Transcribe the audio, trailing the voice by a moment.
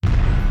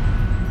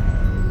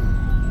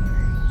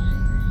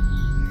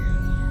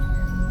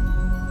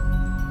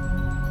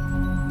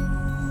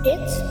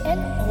It's an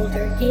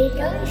older gay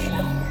guy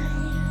show.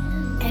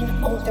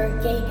 An older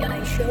gay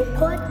guy show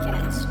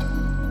podcast.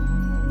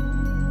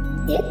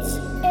 It's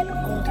an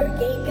older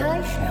gay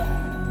guy show.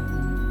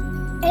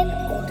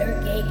 An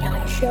older gay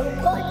guy show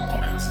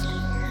podcast.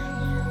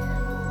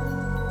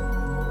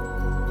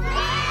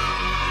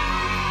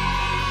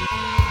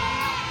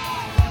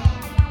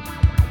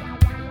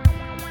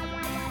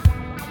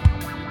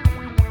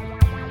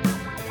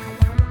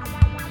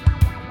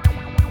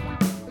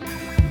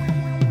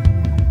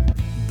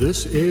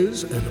 This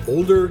is an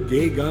older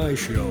gay guy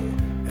show,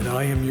 and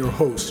I am your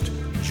host,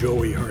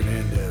 Joey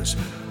Hernandez.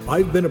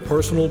 I've been a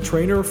personal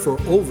trainer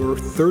for over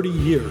 30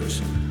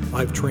 years.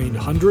 I've trained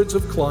hundreds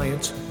of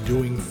clients,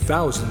 doing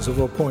thousands of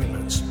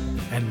appointments,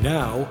 and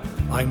now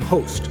I'm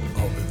host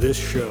of this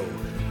show.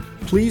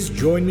 Please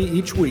join me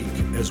each week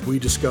as we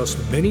discuss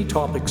many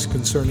topics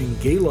concerning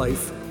gay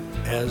life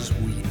as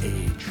we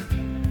age.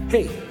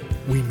 Hey,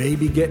 we may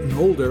be getting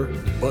older,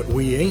 but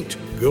we ain't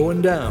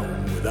going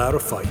down without a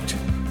fight.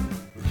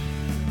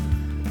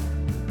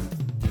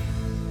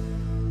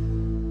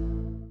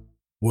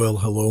 Well,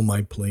 hello,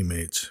 my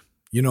playmates.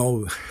 You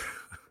know,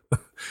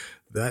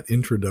 that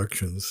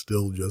introduction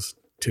still just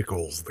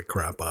tickles the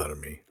crap out of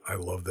me. I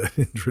love that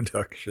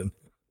introduction.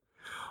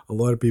 A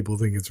lot of people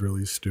think it's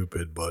really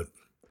stupid, but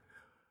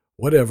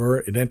whatever.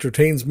 It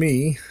entertains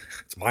me.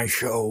 It's my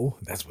show.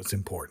 That's what's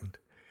important.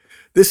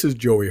 This is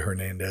Joey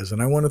Hernandez,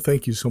 and I want to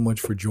thank you so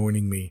much for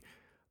joining me.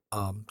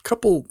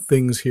 Couple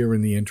things here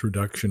in the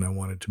introduction I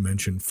wanted to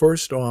mention.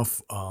 First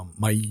off,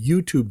 my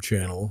YouTube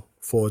channel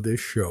for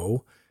this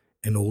show,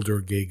 An Older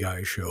Gay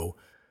Guy Show.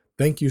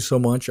 Thank you so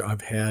much.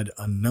 I've had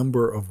a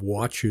number of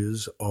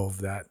watches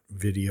of that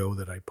video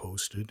that I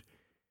posted.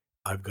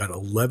 I've got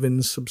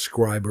 11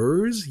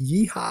 subscribers.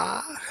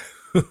 Yeehaw!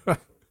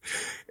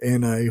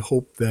 And I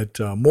hope that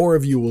more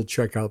of you will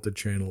check out the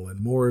channel and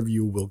more of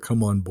you will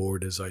come on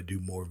board as I do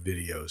more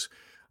videos.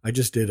 I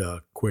just did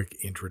a quick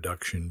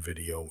introduction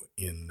video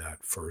in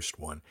that first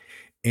one.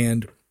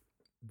 And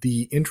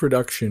the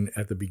introduction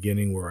at the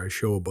beginning where I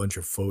show a bunch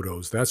of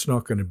photos, that's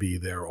not going to be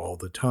there all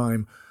the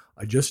time.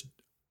 I just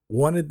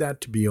wanted that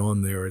to be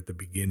on there at the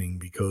beginning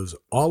because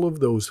all of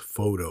those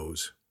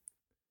photos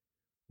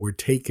were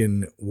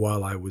taken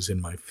while I was in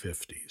my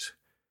 50s.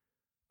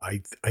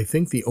 I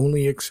think the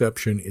only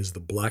exception is the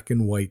black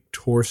and white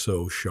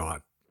torso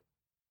shot,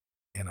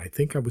 and I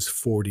think I was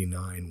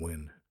 49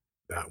 when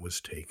that was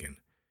taken.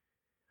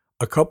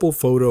 A couple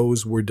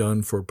photos were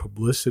done for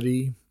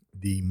publicity.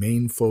 The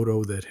main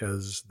photo that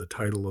has the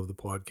title of the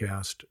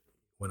podcast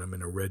when I'm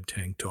in a red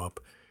tank top.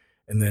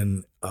 And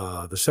then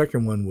the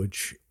second one,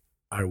 which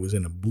I was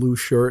in a blue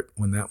shirt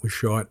when that was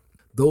shot.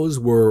 Those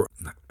were,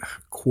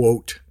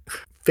 quote,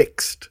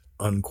 fixed,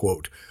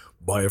 unquote,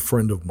 by a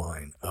friend of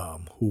mine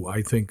who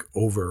I think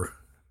over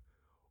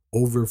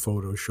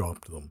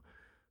photoshopped them.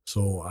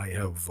 So I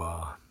have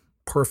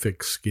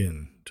perfect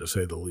skin, to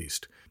say the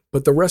least.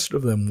 But the rest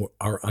of them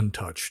are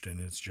untouched, and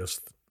it's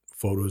just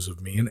photos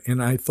of me.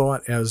 And I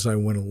thought as I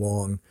went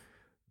along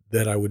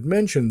that I would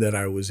mention that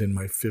I was in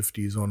my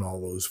 50s on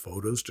all those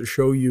photos to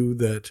show you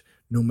that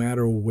no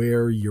matter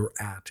where you're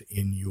at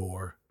in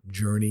your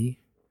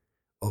journey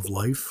of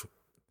life,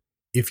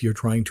 if you're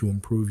trying to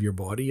improve your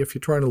body, if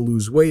you're trying to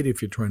lose weight,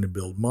 if you're trying to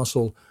build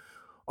muscle,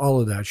 all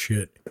of that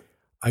shit,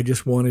 I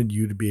just wanted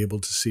you to be able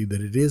to see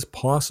that it is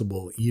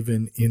possible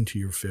even into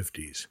your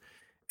 50s.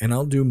 And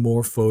I'll do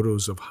more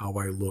photos of how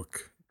I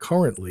look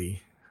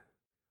currently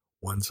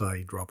once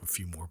I drop a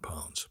few more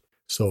pounds.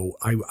 So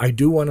I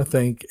do want to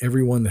thank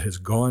everyone that has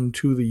gone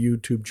to the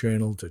YouTube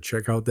channel to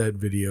check out that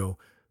video.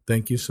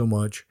 Thank you so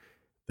much.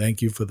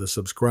 Thank you for the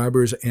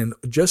subscribers. And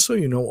just so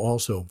you know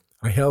also,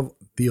 I have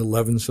the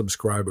 11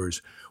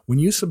 subscribers. When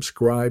you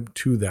subscribe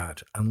to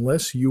that,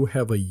 unless you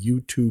have a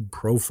YouTube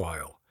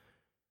profile,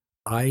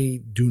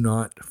 I do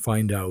not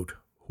find out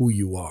who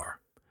you are.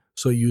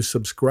 So you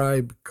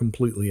subscribe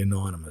completely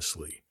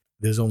anonymously.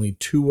 There's only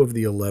 2 of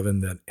the 11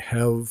 that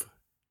have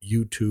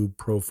YouTube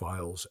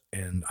profiles,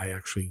 and I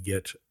actually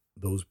get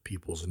those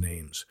people's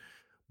names.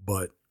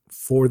 But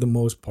for the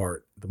most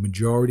part, the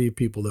majority of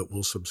people that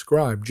will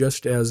subscribe,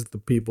 just as the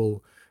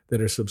people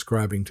that are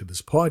subscribing to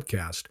this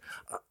podcast,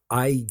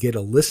 I get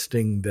a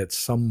listing that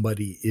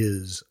somebody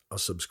is a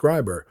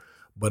subscriber,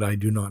 but I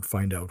do not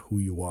find out who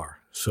you are.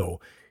 So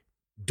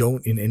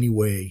don't in any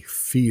way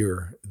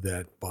fear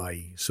that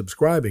by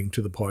subscribing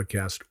to the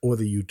podcast or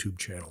the YouTube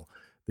channel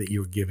that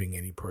you're giving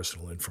any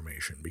personal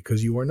information,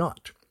 because you are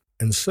not.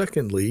 And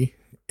secondly,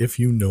 if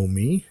you know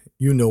me,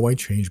 you know I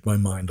changed my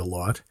mind a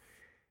lot.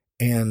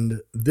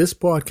 And this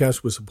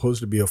podcast was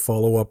supposed to be a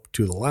follow-up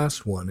to the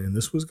last one, and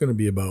this was going to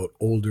be about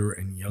older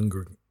and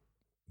younger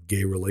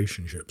gay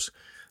relationships.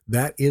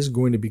 That is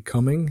going to be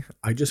coming.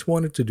 I just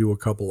wanted to do a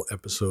couple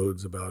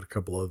episodes about a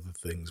couple other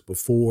things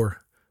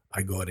before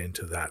I got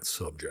into that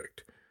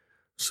subject.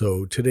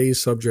 So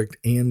today's subject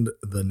and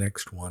the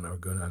next one are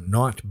going to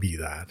not be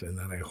that, and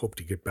then I hope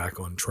to get back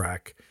on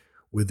track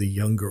with the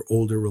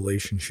younger-older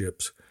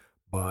relationships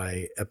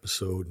by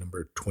episode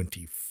number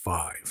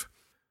 25.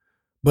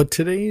 But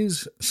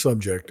today's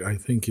subject, I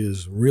think,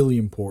 is really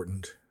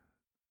important.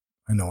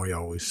 I know I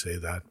always say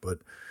that, but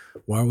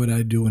why would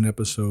I do an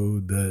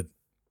episode that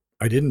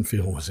I didn't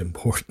feel was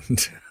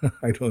important?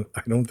 I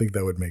don't think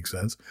that would make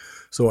sense.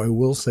 So I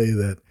will say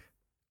that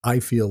I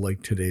feel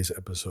like today's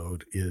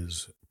episode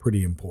is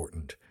pretty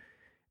important.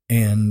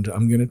 And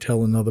I'm going to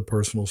tell another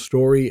personal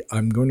story.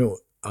 I'm going to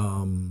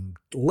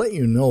let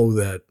you know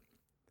that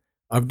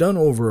I've done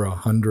over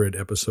 100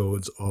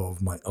 episodes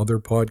of my other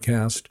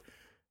podcast,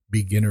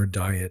 Beginner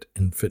Diet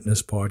and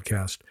Fitness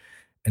Podcast.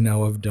 And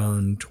now I've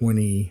done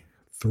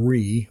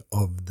 23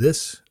 of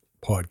this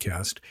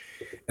podcast.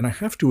 And I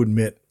have to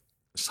admit,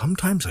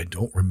 sometimes I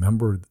don't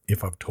remember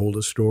if I've told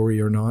a story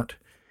or not.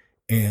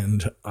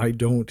 And I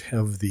don't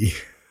have the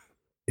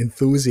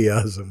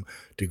enthusiasm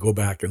to go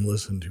back and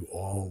listen to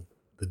all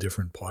the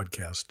different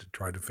podcasts to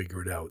try to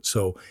figure it out.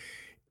 So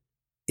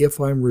if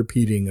I'm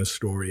repeating a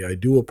story, I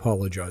do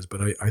apologize,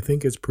 but I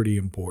think it's pretty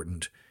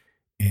important,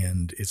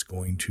 and it's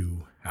going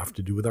to have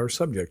to do with our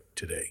subject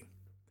today.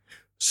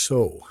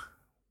 So,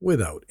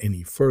 without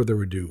any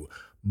further ado,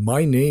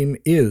 my name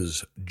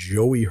is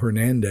Joey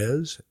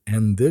Hernandez,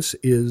 and this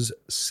is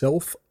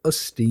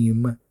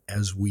Self-Esteem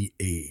as We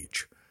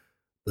Age,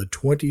 the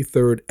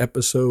 23rd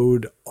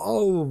episode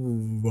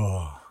of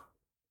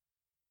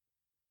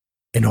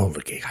An Older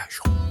Gay Guy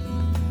Show.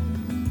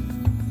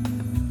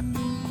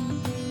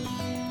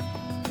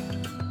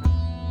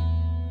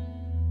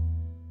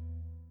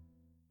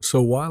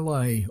 So while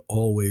I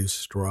always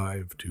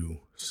strive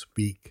to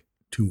speak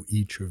to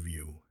each of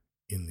you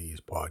in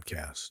these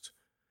podcasts,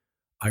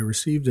 I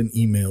received an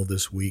email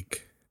this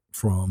week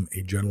from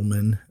a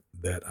gentleman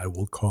that I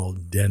will call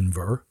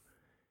Denver,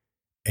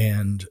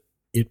 and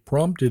it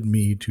prompted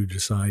me to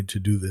decide to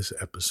do this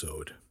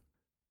episode.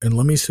 And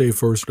let me say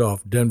first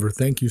off, Denver,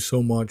 thank you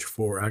so much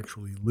for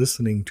actually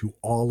listening to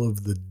all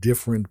of the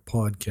different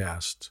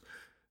podcasts,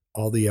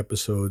 all the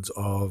episodes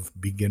of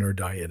Beginner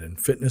Diet and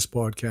Fitness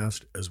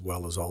Podcast, as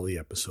well as all the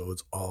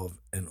episodes of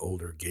An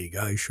Older Gay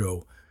Guy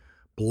Show.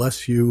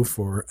 Bless you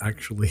for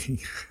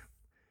actually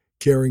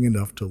caring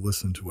enough to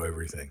listen to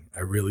everything.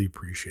 I really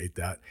appreciate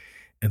that.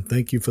 And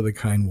thank you for the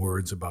kind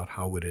words about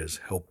how it has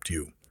helped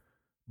you.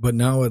 But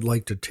now I'd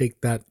like to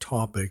take that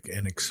topic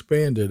and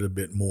expand it a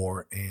bit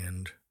more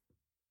and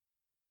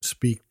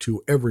speak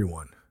to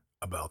everyone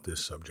about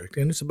this subject.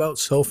 And it's about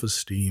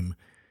self-esteem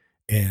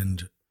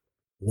and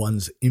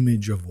one's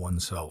image of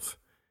oneself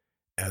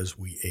as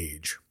we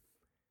age.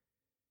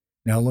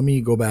 Now, let me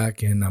go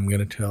back, and I'm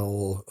going to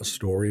tell a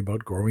story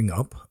about growing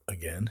up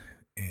again,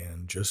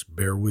 and just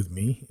bear with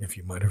me if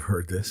you might have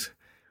heard this.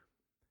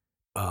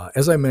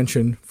 As I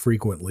mention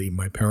frequently,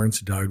 my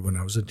parents died when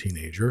I was a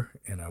teenager,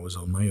 and I was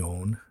on my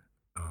own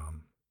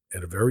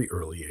at a very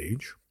early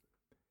age.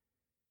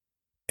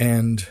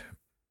 And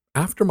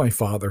after my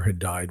father had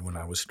died when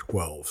I was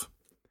 12,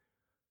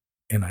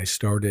 and I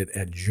started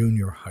at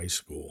junior high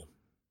school,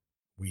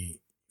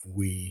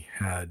 we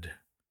had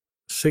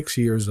 6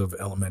 years of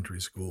elementary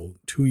school,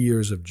 2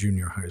 years of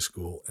junior high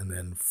school, and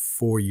then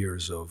 4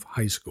 years of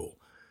high school.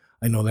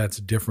 I know that's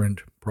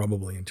different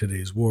probably in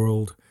today's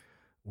world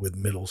with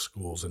middle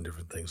schools and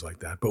different things like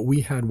that, but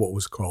we had what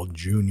was called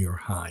junior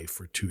high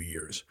for 2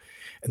 years.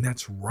 And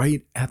that's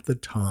right at the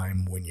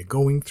time when you're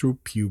going through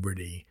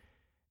puberty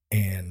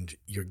and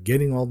you're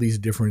getting all these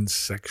different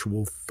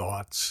sexual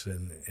thoughts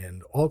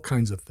and all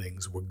kinds of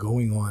things were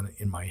going on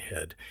in my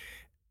head.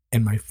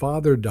 And my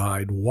father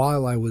died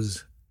while I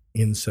was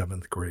in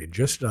 7th grade,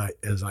 just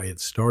as I had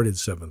started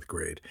 7th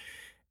grade.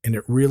 And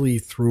it really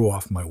threw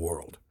off my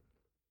world.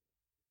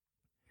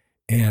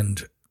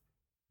 And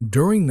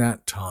during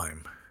that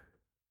time,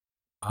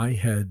 I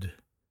had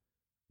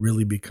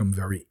really become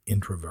very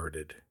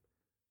introverted.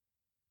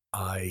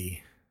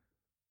 I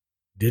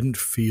didn't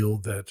feel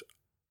that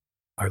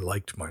I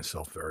liked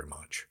myself very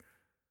much.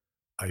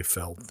 I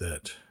felt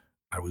that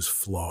I was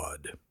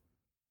flawed.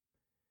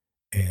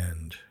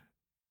 And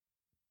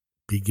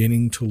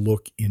beginning to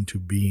look into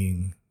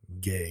being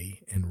gay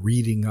and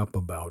reading up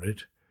about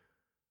it,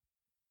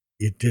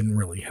 it didn't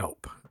really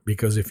help.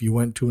 Because if you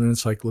went to an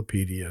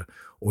encyclopedia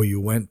or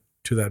you went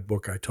to that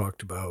book I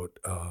talked about,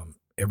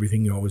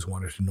 Everything You Always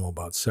Wanted to Know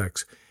About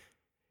Sex,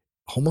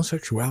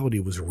 homosexuality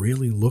was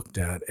really looked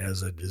at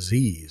as a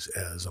disease,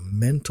 as a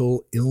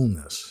mental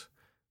illness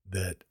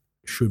that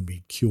should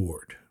be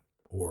cured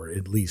or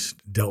at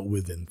least dealt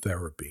with in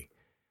therapy.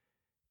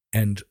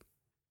 And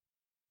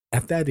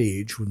at that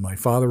age, with my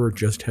father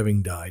just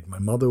having died, my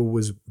mother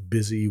was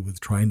busy with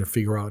trying to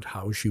figure out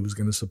how she was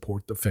going to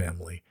support the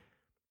family.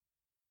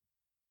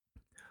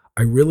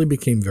 I really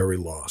became very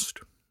lost.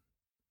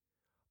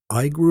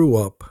 I grew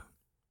up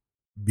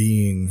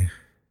being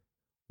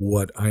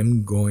what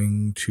I'm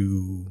going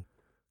to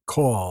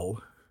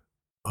call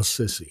a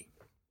sissy.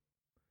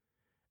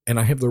 And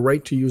I have the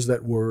right to use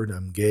that word.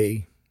 I'm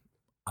gay.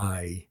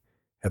 I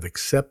have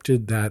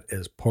accepted that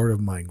as part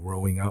of my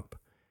growing up.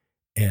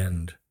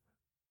 And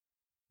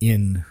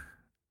in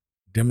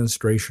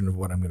demonstration of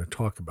what I'm going to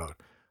talk about,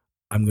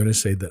 I'm going to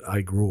say that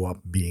I grew up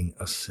being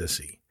a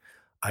sissy.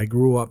 I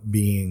grew up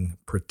being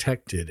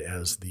protected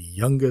as the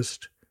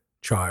youngest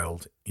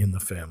child in the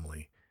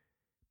family.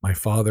 My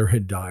father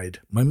had died.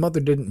 My mother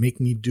didn't make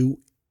me do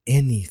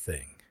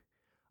anything.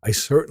 I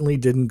certainly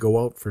didn't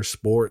go out for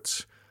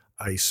sports.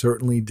 I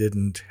certainly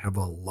didn't have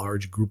a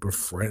large group of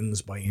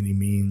friends by any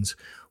means.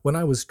 When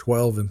I was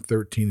 12 and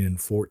 13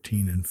 and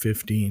 14 and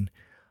 15,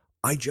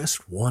 I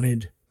just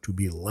wanted to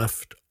be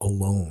left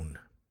alone.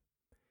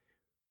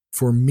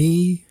 For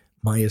me,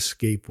 my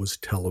escape was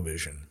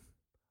television.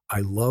 I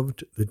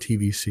loved the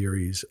TV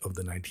series of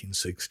the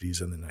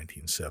 1960s and the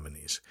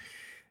 1970s.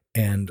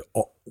 And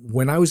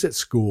when I was at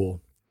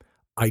school,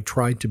 I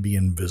tried to be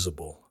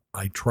invisible.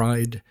 I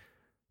tried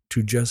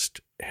to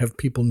just have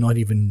people not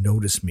even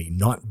notice me,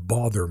 not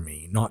bother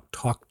me, not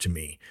talk to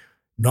me,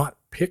 not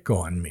pick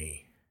on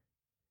me.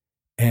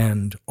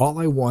 And all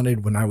I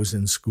wanted when I was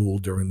in school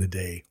during the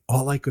day,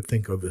 all I could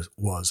think of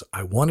was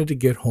I wanted to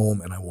get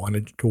home and I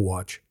wanted to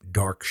watch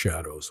Dark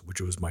Shadows,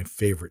 which was my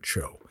favorite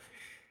show.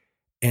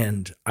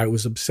 And I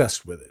was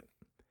obsessed with it.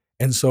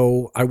 And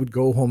so I would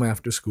go home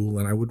after school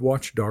and I would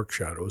watch Dark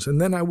Shadows.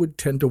 And then I would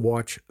tend to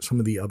watch some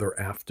of the other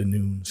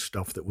afternoon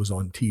stuff that was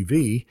on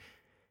TV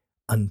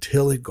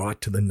until it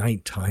got to the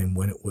nighttime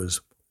when it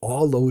was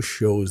all those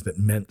shows that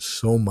meant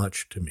so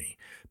much to me.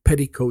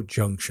 Petticoat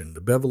Junction,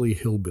 The Beverly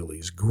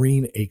Hillbillies,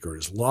 Green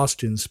Acres,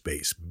 Lost in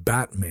Space,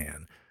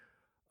 Batman,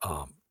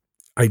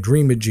 I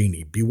Dream of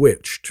Jeannie,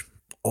 Bewitched.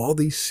 All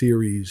these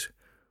series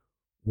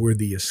were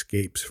the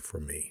escapes for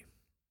me.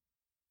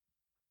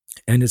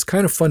 And it's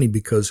kind of funny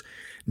because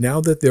now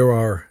that there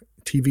are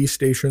TV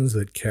stations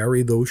that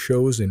carry those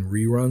shows in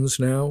reruns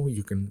now,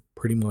 you can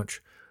pretty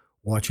much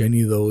watch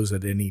any of those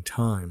at any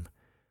time.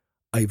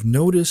 I've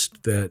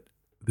noticed that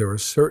there are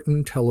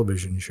certain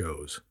television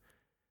shows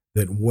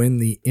that when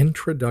the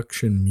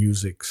introduction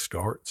music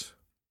starts,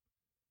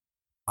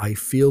 I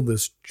feel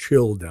this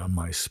chill down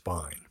my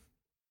spine.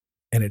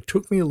 And it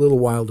took me a little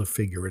while to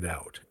figure it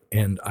out.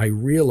 And I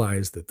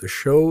realized that the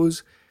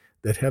shows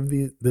that have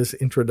this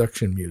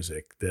introduction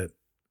music that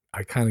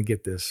I kind of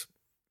get this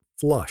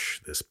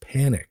flush, this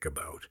panic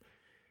about,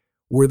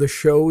 were the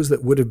shows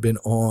that would have been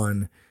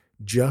on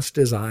just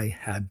as I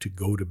had to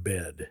go to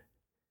bed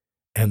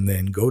and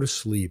then go to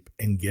sleep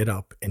and get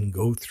up and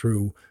go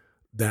through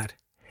that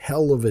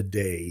hell of a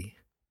day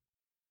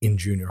in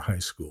junior high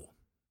school.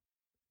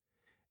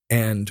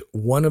 And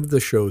one of the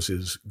shows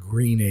is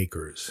Green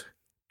Acres.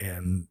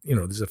 And,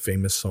 there's a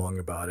famous song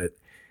about it.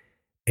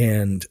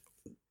 And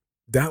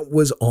that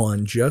was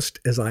on just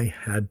as I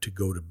had to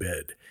go to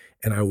bed.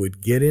 And I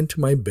would get into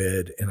my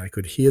bed and I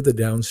could hear the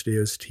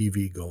downstairs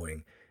TV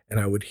going. And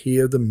I would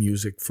hear the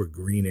music for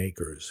Green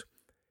Acres.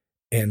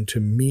 And to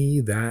me,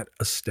 that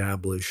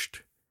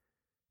established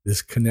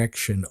this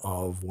connection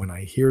of when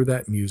I hear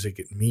that music,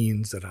 it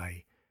means that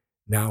I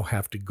now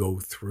have to go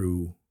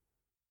through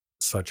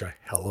such a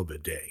hell of a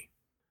day.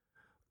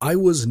 I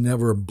was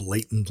never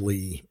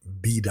blatantly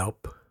beat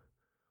up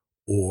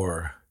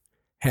or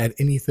had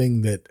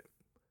anything that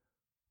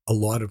a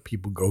lot of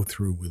people go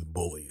through with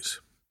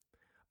bullies.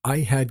 I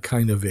had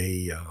kind of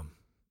a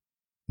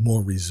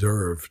more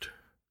reserved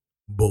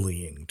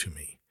bullying to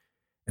me.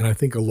 And I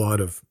think a lot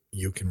of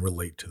you can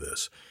relate to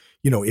this.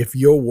 If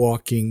you're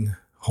walking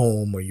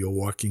home or you're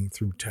walking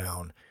through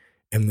town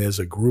and there's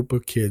a group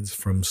of kids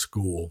from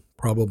school,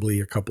 probably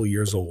a couple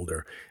years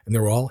older, and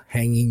they're all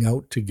hanging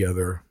out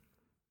together,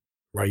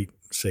 right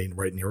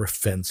near a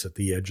fence at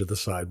the edge of the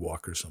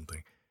sidewalk or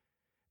something.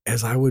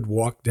 As I would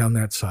walk down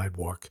that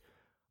sidewalk,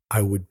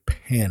 I would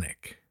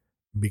panic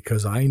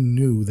because I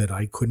knew that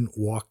I couldn't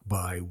walk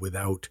by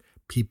without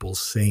people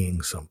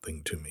saying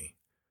something to me.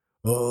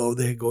 Oh,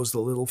 there goes the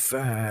little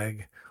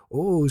fag.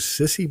 Oh,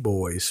 sissy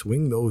boy,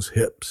 swing those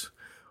hips.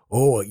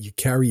 Oh, you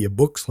carry your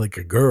books like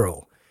a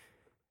girl.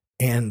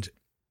 And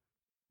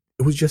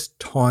it was just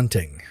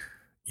taunting.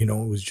 It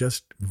was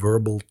just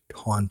verbal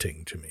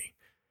taunting to me.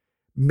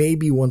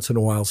 Maybe once in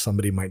a while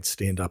somebody might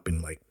stand up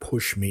and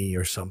push me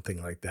or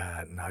something like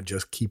that. And I'd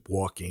just keep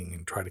walking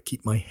and try to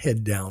keep my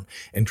head down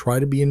and try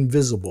to be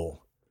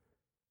invisible.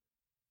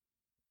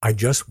 I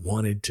just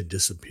wanted to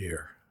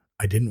disappear.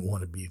 I didn't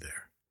want to be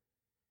there.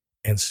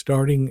 And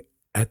starting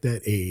at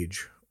that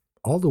age,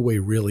 all the way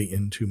really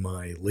into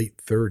my late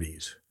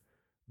 30s,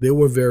 there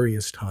were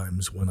various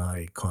times when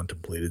I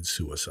contemplated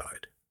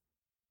suicide.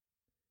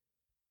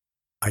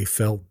 I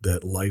felt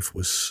that life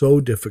was so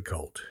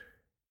difficult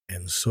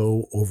and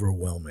so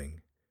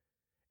overwhelming,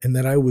 and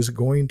that I was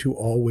going to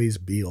always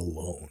be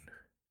alone.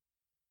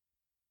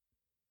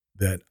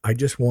 That I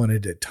just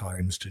wanted at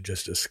times to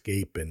just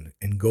escape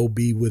and go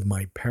be with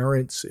my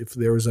parents if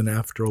there was an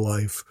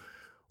afterlife,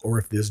 or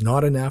if there's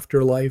not an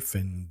afterlife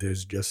and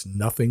there's just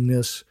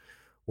nothingness,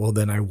 well,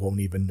 then I won't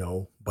even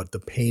know, but the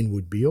pain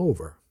would be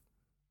over.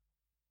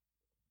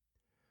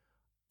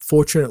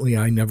 Fortunately,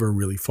 I never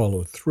really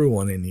followed through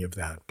on any of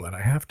that, but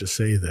I have to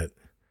say that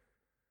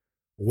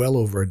well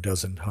over a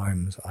dozen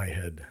times I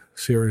had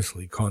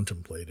seriously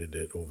contemplated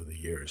it over the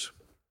years.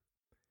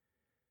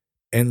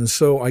 And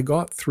so I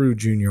got through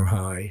junior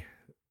high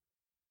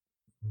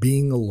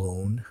being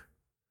alone,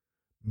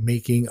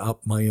 making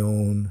up my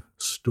own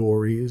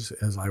stories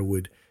as I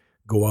would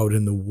go out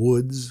in the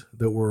woods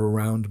that were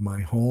around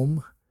my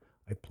home.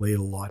 I played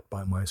a lot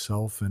by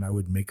myself, and I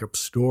would make up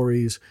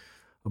stories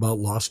about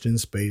Lost in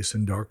Space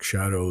and Dark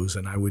Shadows,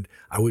 and I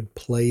would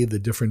play the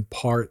different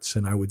parts,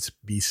 and I would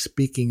be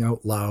speaking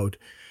out loud.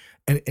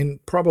 And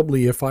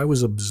probably if I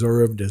was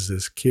observed as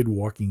this kid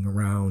walking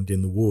around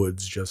in the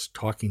woods just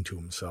talking to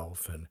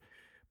himself and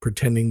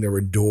pretending there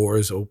were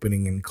doors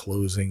opening and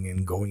closing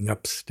and going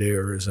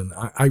upstairs, and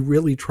I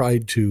really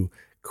tried to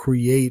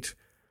create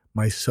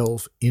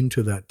myself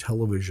into that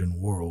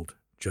television world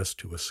just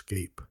to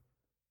escape,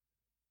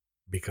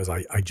 because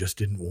I just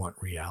didn't want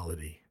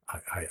reality.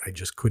 I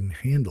just couldn't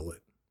handle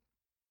it.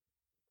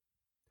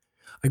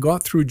 I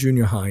got through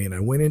junior high and I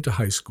went into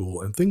high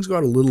school, and things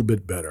got a little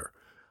bit better.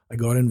 I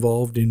got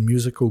involved in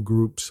musical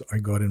groups. I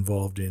got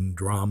involved in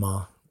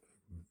drama.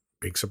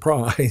 Big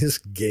surprise,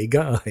 gay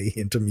guy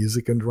into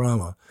music and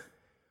drama.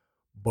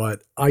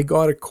 But I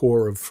got a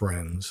core of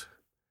friends.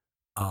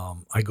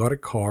 I got a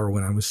car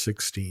when I was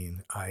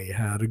 16. I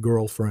had a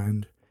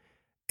girlfriend.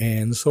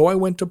 And so I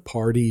went to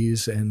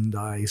parties and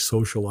I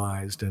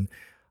socialized, and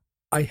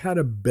I had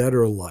a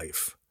better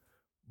life.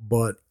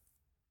 But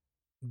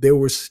there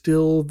were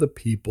still the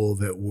people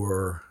that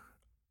were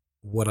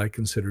what I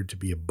considered to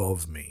be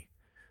above me,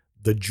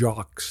 the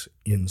jocks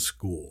in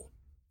school.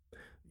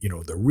 You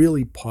know, the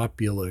really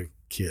popular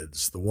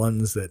kids, the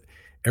ones that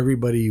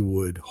everybody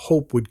would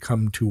hope would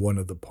come to one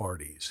of the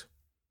parties.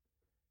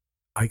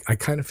 I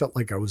kind of felt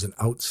like I was an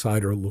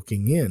outsider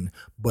looking in,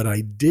 but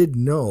I did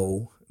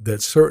know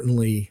that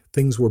certainly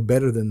things were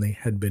better than they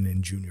had been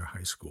in junior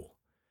high school.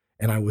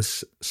 And I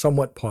was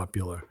somewhat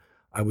popular.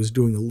 I was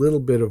doing a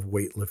little bit of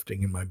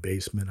weightlifting in my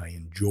basement. I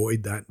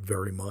enjoyed that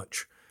very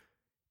much.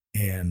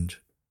 And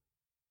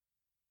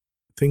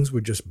things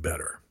were just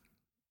better.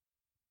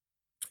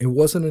 It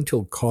wasn't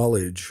until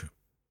college,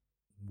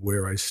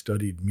 where I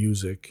studied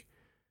music,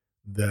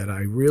 that I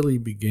really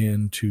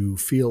began to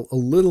feel a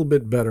little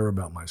bit better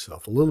about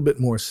myself, a little bit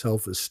more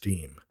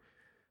self-esteem,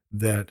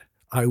 that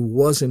I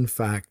was in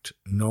fact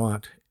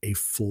not a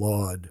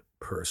flawed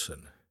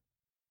person.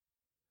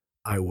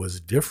 I was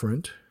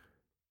different.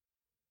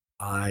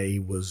 I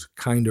was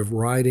kind of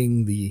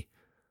riding the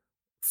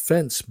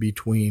fence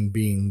between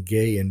being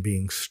gay and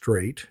being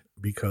straight,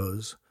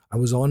 because I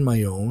was on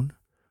my own.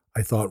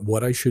 I thought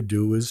what I should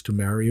do is to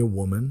marry a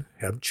woman,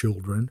 have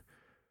children,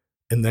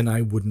 and then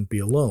I wouldn't be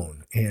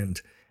alone.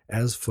 And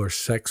as for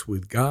sex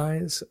with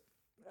guys,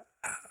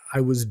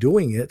 I was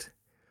doing it,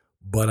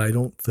 but I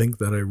don't think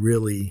that I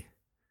really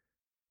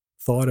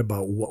thought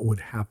about what would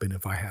happen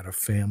if I had a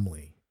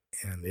family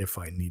and if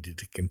I needed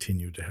to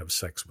continue to have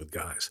sex with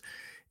guys.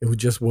 It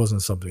just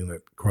wasn't something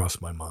that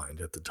crossed my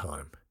mind at the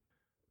time.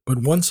 But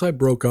once I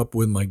broke up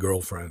with my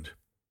girlfriend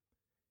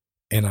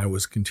and I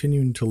was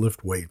continuing to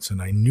lift weights,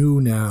 and I knew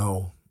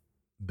now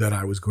that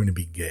I was going to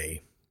be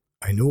gay,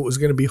 I knew it was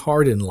going to be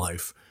hard in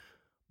life,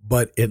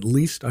 but at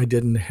least I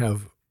didn't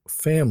have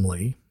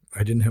family.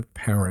 I didn't have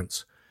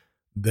parents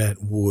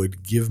that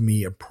would give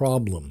me a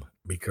problem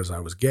because I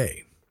was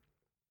gay.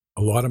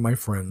 A lot of my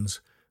friends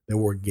that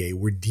were gay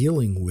were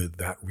dealing with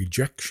that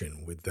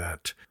rejection, with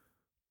that,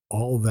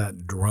 all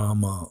that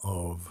drama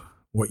of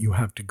what you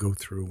have to go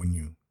through when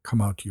you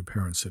come out to your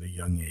parents at a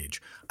young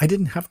age. I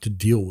didn't have to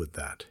deal with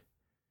that.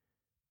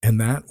 And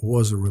that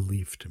was a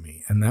relief to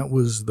me. And that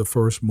was the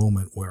first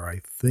moment where I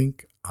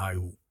think I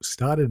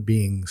started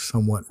being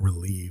somewhat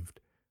relieved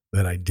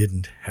that I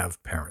didn't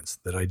have parents,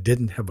 that I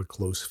didn't have a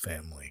close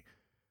family,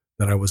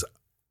 that I was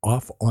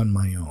off on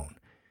my own.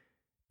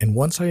 And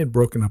once I had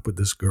broken up with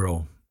this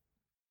girl,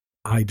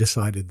 I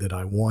decided that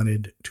I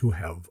wanted to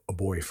have a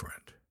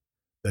boyfriend,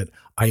 that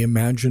I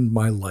imagined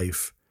my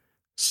life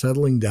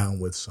settling down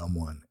with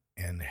someone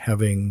and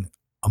having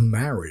a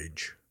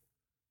marriage,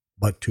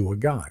 but to a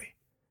guy.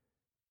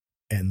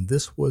 And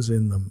this was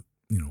in the,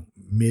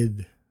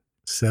 mid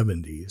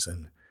 70s,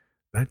 and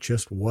that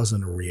just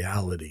wasn't a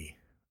reality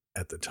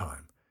at the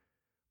time.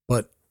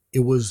 But it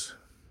was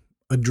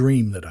a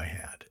dream that I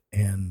had,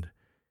 and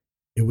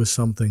it was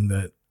something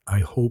that I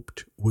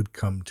hoped would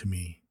come to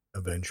me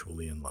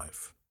eventually in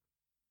life.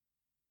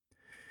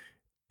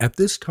 At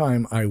this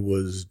time, I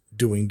was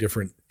doing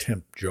different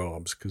temp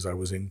jobs because I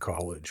was in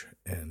college,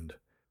 and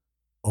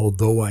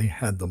although I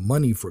had the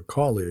money for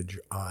college,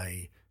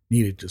 I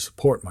needed to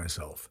support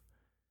myself.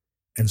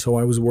 And so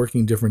I was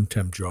working different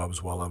temp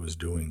jobs while I was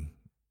doing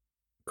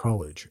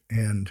college.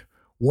 And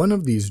one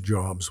of these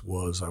jobs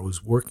was I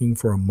was working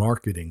for a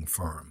marketing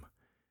firm.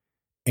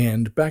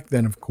 And back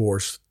then, of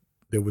course,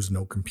 there was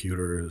no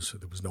computers,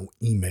 there was no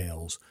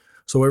emails.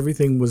 So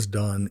everything was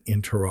done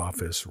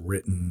interoffice,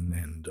 written,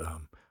 and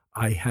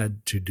I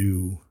had to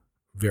do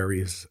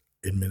various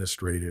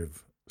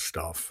administrative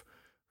stuff,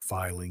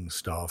 filing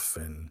stuff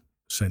and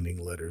sending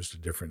letters to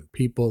different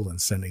people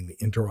and sending the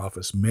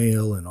interoffice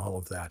mail and all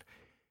of that.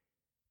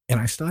 And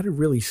I started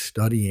really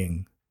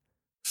studying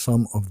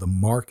some of the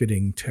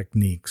marketing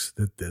techniques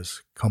that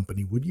this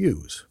company would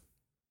use.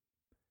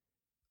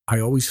 I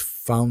always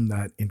found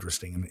that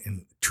interesting.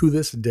 And to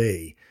this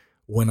day,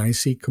 when I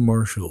see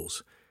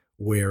commercials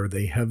where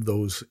they have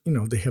those,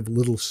 they have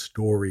little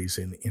stories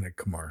in a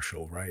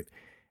commercial, right?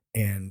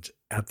 And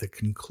at the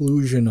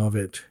conclusion of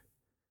it,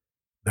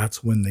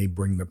 that's when they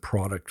bring the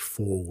product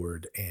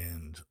forward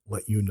and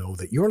let you know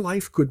that your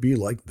life could be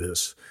like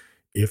this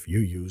if you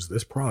use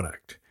this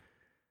product.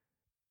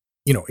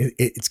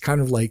 It's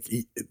kind of like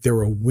there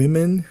are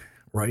women,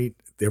 right?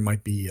 There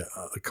might be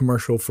a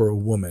commercial for a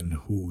woman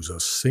who's a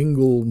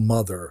single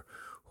mother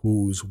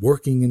who's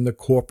working in the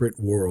corporate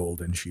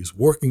world, and she's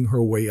working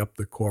her way up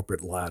the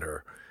corporate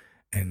ladder,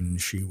 and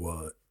she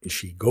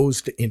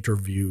goes to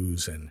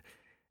interviews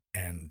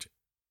and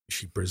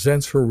she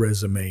presents her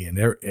resume, and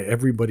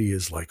everybody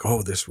is like,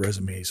 oh, this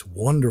resume is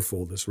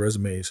wonderful. This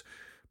resume is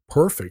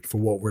perfect for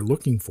what we're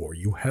looking for.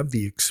 You have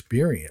the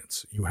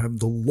experience. You have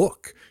the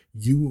look.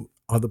 You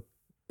are the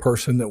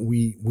person that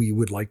we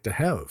would like to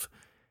have.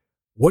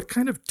 What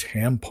kind of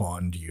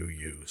tampon do you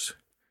use?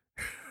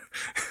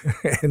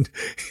 And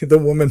the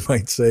woman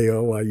might say,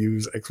 oh, I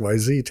use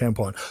XYZ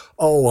tampon.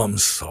 Oh, I'm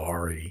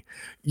sorry.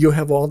 You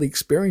have all the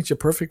experience. You're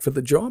perfect for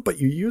the job, but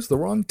you use the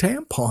wrong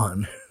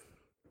tampon.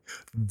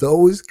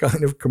 Those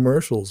kind of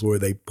commercials where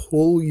they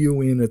pull you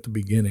in at the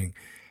beginning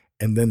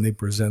and then they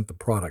present the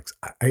products.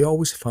 I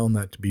always found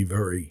that to be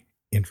very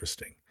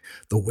interesting.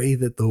 The way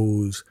that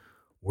those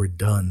were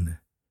done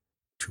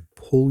to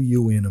pull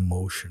you in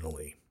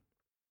emotionally.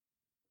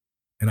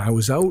 And I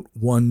was out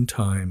one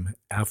time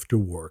after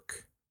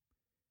work.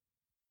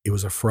 It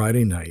was a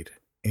Friday night,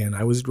 and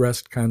I was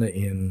dressed kind of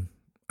in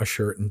a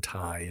shirt and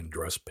tie and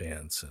dress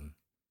pants and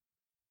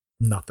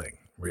nothing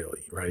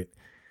really, right?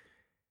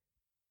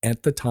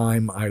 At the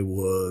time, I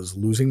was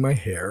losing my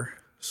hair,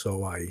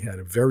 so I had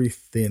a very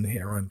thin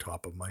hair on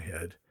top of my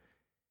head,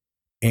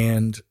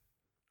 and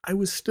I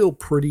was still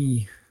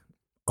pretty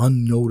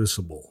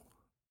unnoticeable.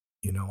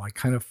 I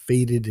kind of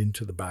faded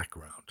into the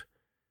background,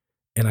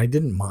 and I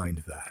didn't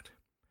mind that.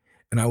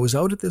 And I was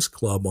out at this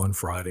club on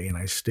Friday, and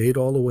I stayed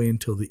all the way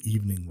until the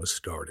evening was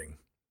starting.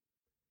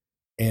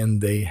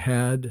 And they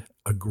had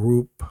a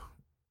group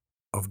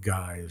of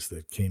guys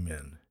that came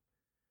in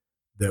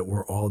that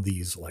were all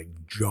these like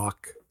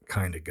jock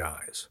kind of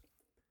guys.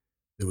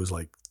 There was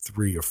like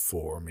 3 or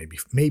 4,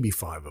 maybe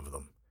 5 of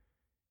them.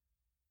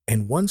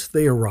 And once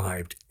they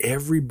arrived,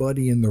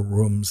 everybody in the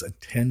room's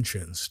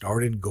attention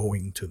started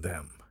going to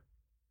them.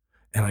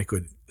 And I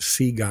could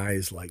see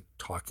guys like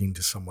talking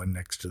to someone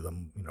next to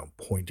them,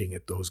 pointing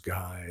at those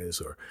guys,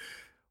 or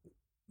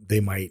they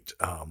might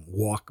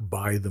walk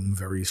by them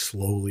very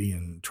slowly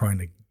and trying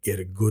to get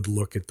a good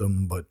look at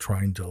them, but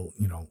trying to,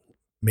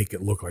 make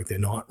it look like they're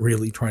not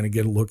really trying to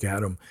get a look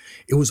at them.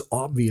 It was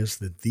obvious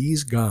that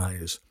these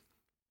guys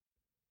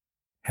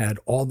had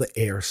all the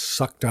air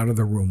sucked out of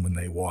the room when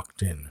they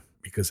walked in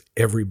because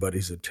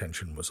everybody's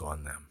attention was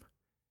on them.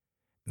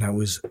 And I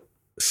was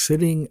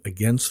sitting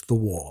against the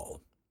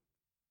wall,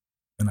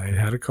 and I had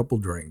had a couple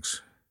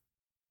drinks.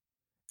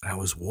 I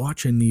was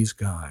watching these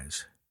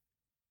guys,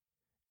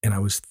 and I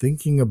was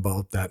thinking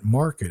about that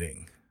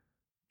marketing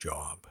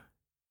job.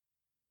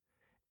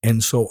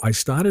 And so I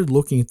started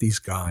looking at these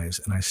guys,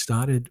 and I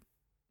started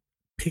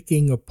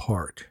picking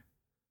apart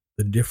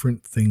the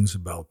different things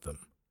about them.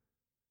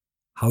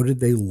 How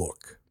did they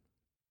look?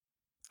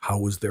 How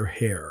was their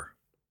hair?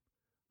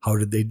 How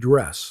did they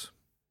dress?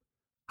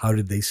 How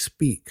did they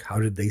speak? How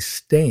did they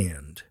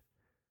stand?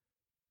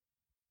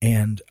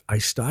 And I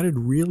started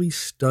really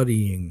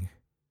studying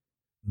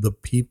the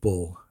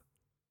people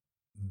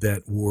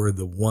that were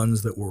the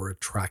ones that were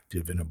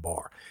attractive in a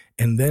bar.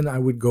 And then I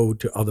would go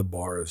to other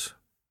bars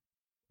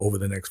over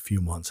the next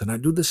few months, and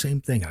I'd do the same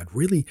thing. I'd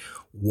really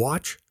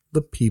watch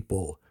the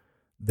people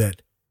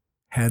that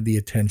had the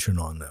attention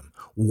on them.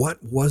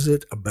 What was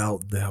it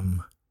about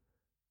them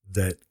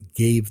that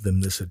gave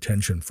them this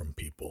attention from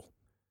people?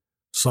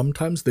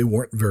 Sometimes they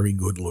weren't very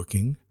good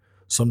looking.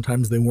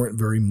 Sometimes they weren't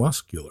very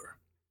muscular.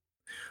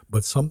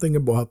 But something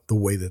about the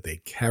way that they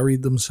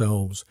carried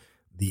themselves,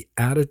 the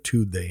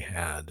attitude they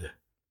had,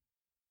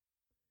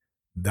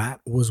 that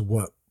was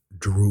what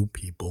drew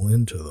people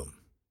into them.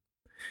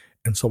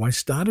 And so I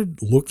started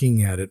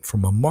looking at it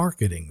from a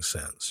marketing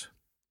sense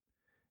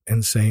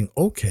and saying,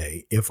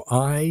 okay, if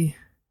I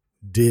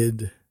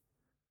did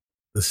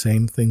the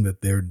same thing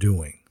that they're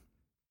doing,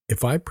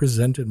 if I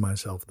presented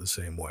myself the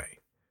same way,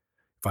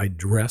 if I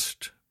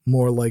dressed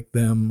more like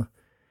them,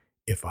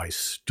 if I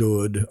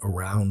stood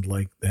around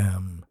like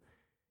them,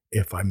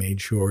 if I made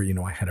sure,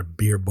 I had a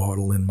beer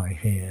bottle in my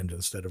hand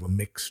instead of a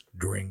mixed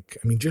drink.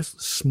 I mean, just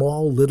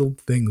small little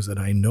things that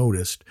I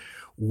noticed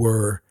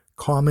were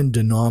common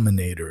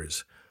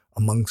denominators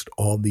amongst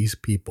all these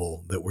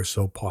people that were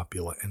so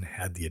popular and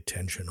had the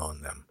attention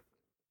on them.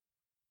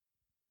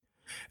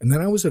 And then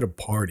I was at a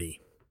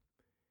party,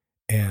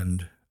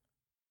 and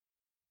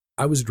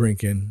I was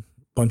drinking,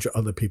 a bunch of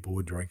other people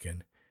were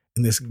drinking,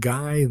 and this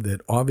guy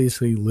that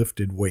obviously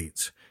lifted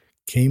weights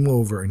came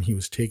over, and he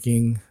was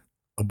taking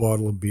a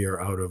bottle of beer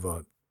out of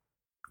a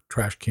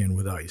trash can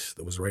with ice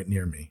that was right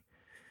near me.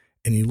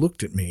 And he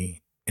looked at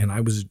me, and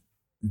I was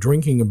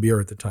drinking a beer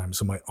at the time,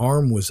 so my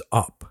arm was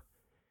up.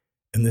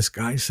 And this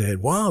guy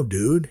said, wow,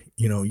 dude,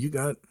 you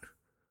got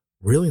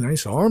really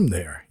nice arm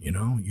there.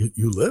 You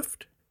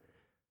lift?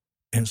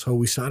 And so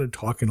we started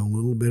talking a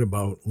little bit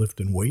about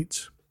lifting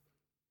weights,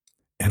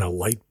 and a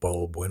light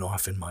bulb went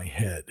off in my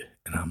head.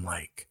 And I'm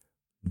like,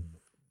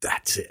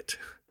 that's it.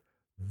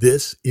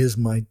 This is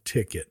my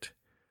ticket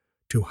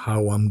to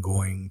how I'm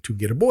going to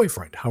get a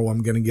boyfriend, how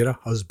I'm going to get a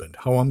husband,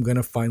 how I'm going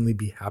to finally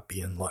be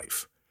happy in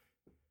life.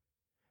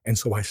 And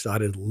so I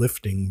started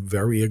lifting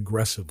very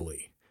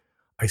aggressively.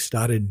 I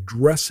started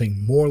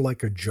dressing more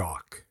like a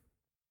jock.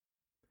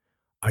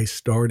 I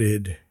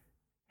started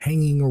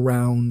hanging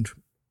around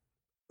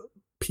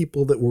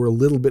people that were a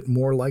little bit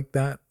more like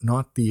that,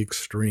 not the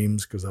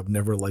extremes, because I've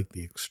never liked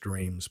the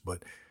extremes,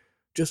 but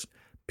just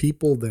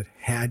people that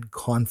had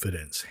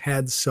confidence,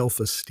 had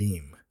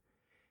self-esteem.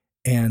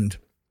 And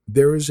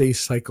there is a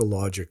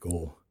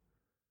psychological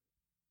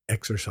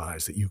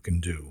exercise that you can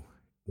do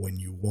when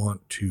you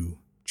want to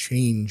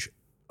change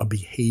a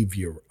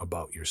behavior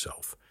about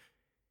yourself.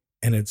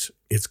 And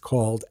it's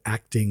called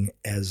acting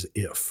as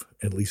if.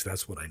 At least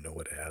that's what I know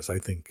it as. I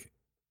think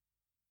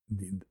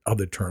the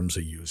other terms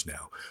are used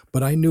now.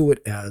 But I knew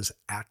it as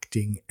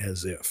acting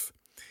as if.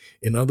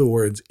 In other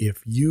words,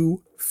 if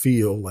you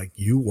feel like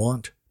you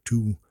want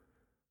to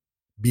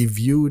be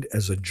viewed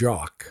as a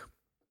jock,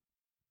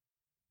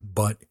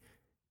 but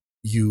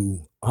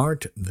you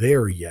aren't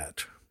there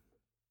yet,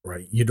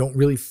 right? You don't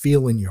really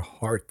feel in your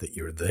heart that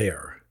you're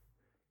there.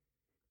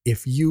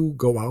 If you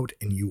go out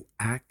and you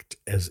act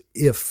as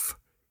if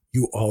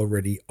you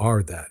already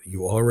are that,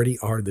 you already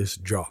are this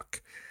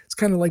jock. It's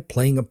kind of like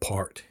playing a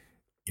part,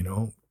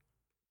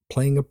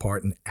 playing a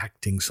part and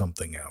acting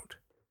something out.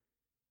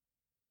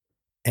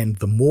 And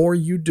the more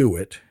you do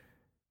it,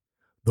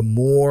 the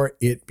more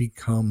it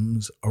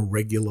becomes a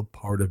regular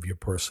part of your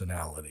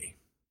personality.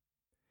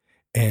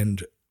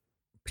 And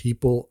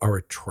people are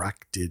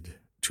attracted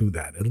to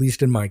that. At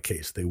least in my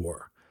case, they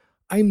were.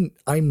 I'm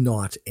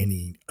not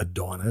any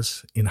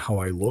Adonis in how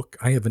I look.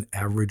 I have an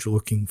average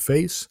looking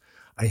face.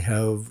 I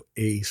have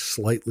a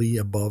slightly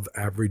above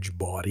average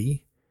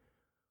body.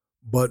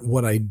 But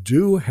what I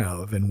do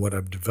have and what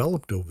I've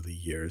developed over the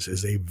years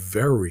is a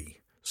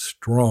very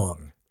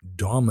strong,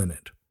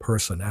 dominant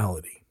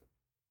personality.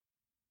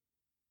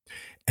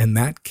 And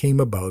that came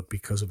about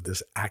because of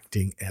this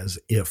acting as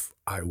if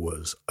I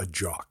was a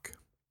jock.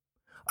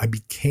 I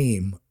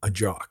became a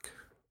jock.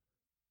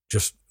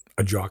 Just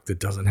a jock that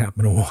doesn't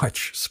happen to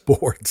watch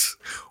sports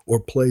or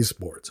play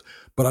sports.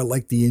 But I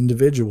like the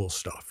individual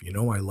stuff.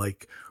 I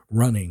like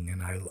running,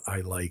 and I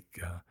like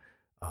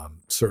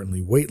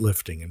certainly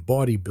weightlifting and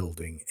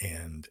bodybuilding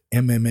and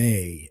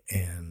MMA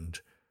and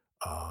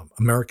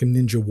American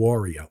Ninja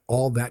Warrior,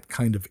 all that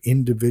kind of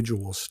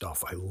individual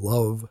stuff. I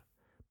love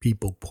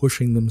people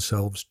pushing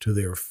themselves to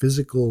their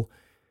physical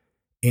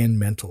and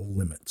mental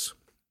limits.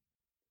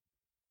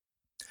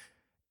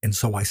 And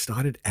so I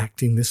started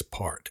acting this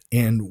part.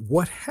 And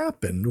what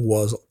happened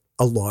was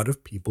a lot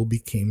of people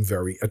became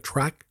very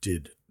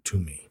attracted to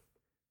me.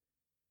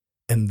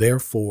 And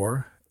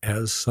therefore,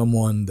 as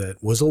someone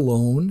that was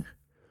alone,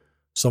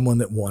 someone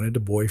that wanted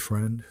a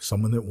boyfriend,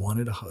 someone that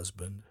wanted a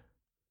husband,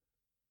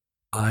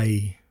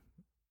 I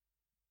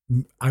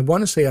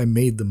want to say I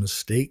made the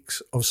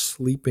mistakes of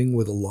sleeping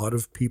with a lot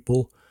of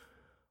people,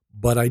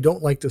 but I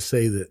don't like to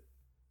say that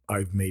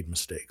I've made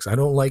mistakes. I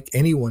don't like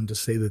anyone to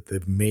say that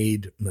they've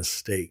made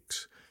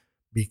mistakes,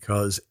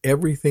 because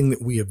everything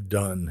that we have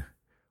done,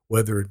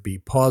 whether it be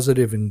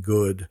positive and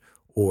good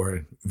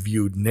or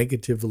viewed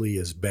negatively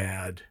as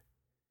bad,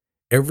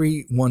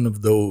 every one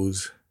of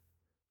those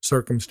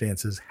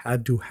circumstances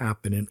had to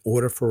happen in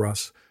order for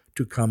us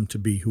to come to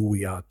be who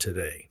we are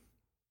today.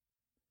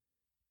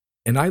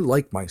 And I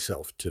like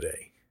myself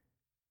today.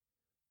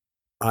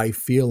 I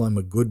feel I'm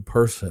a good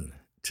person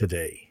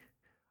today.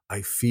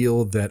 I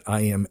feel that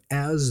I am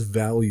as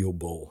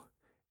valuable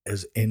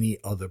as any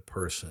other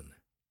person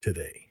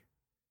today.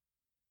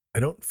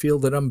 I don't feel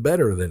that I'm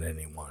better than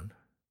anyone,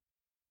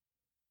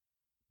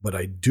 but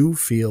I do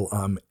feel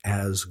I'm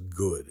as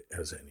good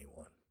as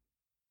anyone.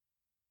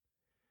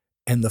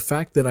 And the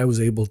fact that I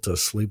was able to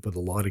sleep with a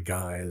lot of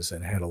guys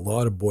and had a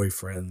lot of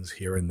boyfriends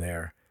here and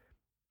there,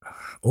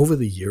 over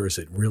the years,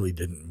 it really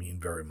didn't mean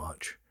very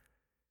much.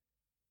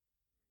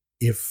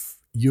 If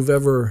you've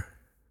ever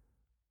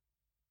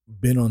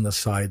been on the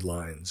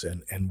sidelines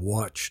and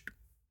watched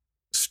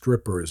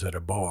strippers at a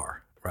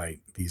bar, right?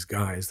 These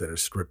guys that are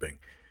stripping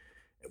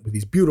with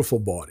these beautiful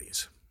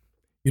bodies,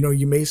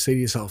 you may say to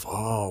yourself,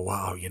 oh,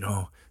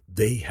 wow,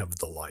 they have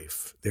the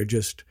life. They're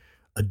just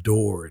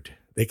adored.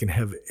 They can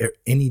have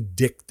any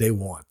dick they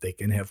want. They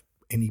can have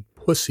any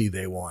pussy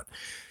they want.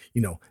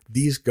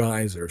 These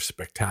guys are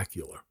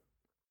spectacular.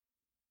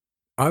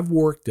 I've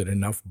worked at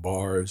enough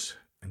bars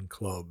and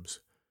clubs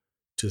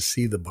to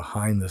see the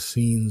behind the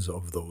scenes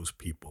of those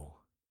people.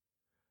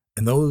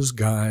 And those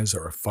guys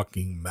are a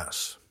fucking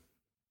mess.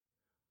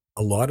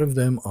 A lot of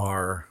them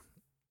are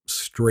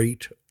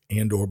straight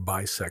and or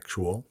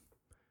bisexual.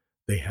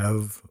 They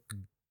have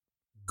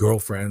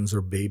girlfriends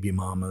or baby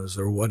mamas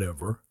or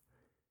whatever.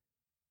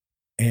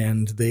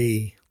 And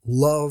they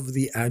love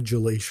the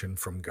adulation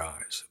from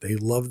guys. They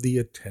love the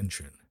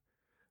attention.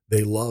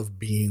 They love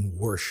being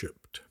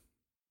worshipped.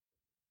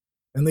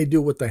 And they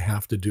do what they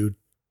have to do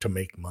to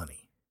make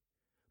money.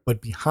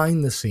 But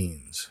behind the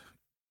scenes,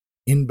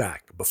 in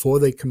back, before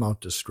they come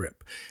out to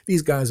strip,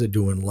 these guys are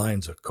doing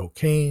lines of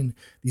cocaine.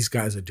 These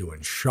guys are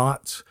doing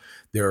shots.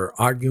 They're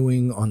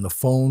arguing on the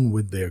phone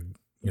with their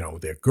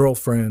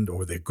girlfriend,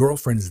 or their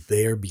girlfriend's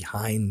there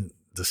behind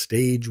the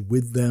stage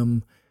with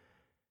them.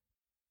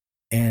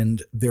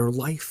 And their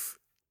life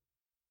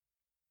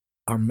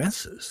are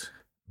messes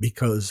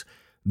because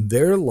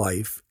their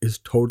life is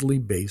totally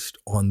based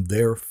on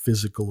their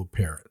physical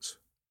appearance.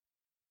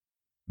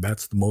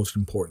 That's the most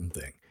important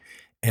thing.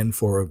 And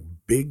for a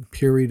big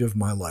period of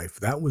my life,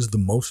 that was the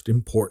most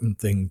important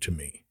thing to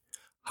me,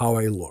 how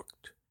I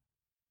looked.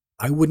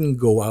 I wouldn't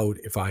go out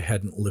if I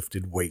hadn't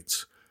lifted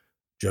weights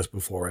just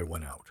before I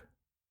went out.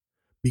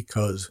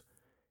 Because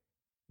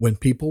when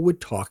people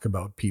would talk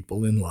about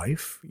people in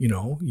life,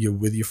 you're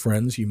with your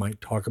friends, you might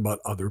talk about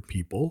other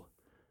people.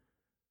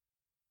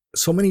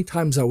 So many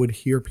times I would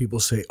hear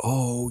people say,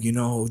 oh,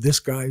 this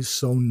guy's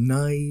so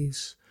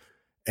nice.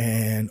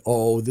 And,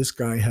 oh, this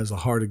guy has a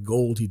heart of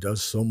gold. He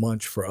does so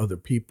much for other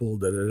people,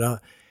 da-da-da.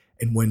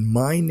 And when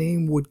my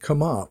name would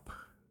come up,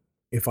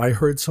 if I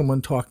heard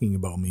someone talking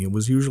about me, it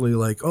was usually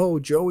like, oh,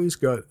 Joey's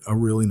got a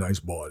really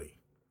nice body.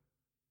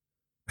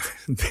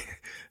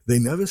 They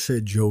never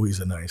said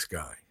Joey's a nice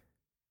guy.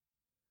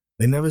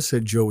 They never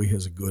said Joey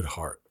has a good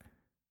heart.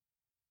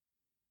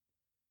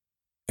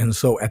 And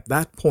so at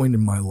that point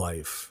in my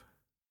life,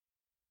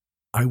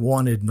 I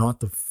wanted not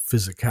the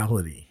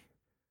physicality.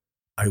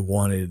 I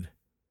wanted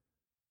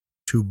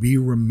to be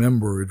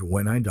remembered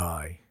when I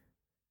die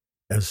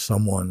as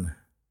someone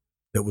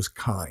that was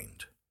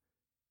kind,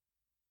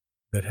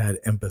 that had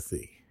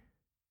empathy,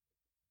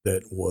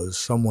 that was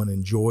someone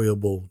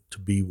enjoyable to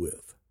be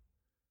with,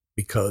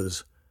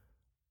 because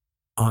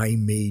I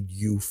made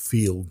you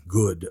feel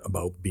good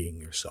about being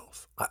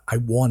yourself. I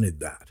wanted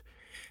that.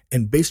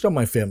 And based on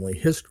my family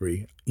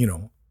history,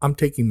 I'm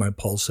taking my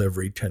pulse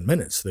every 10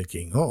 minutes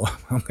thinking, oh,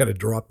 I'm going to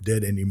drop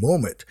dead any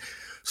moment.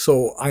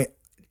 So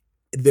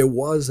there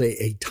was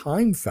a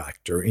time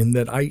factor in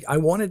that I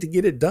wanted to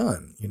get it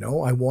done.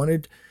 I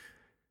wanted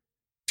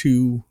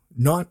to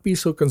not be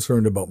so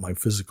concerned about my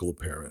physical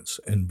appearance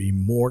and be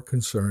more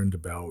concerned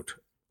about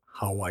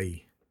how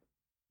I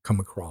come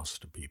across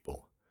to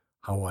people,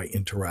 how I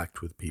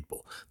interact with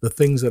people, the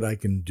things that I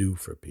can do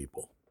for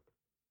people.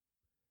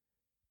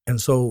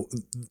 And so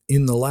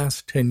in the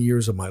last 10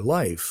 years of my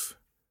life,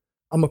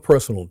 I'm a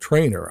personal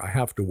trainer. I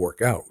have to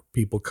work out.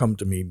 People come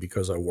to me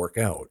because I work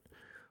out.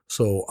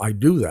 So I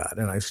do that,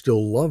 and I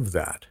still love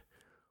that.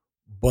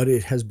 But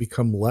it has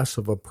become less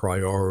of a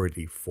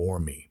priority for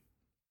me.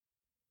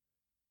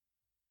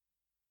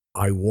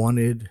 I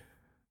wanted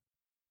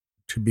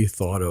to be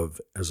thought of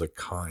as a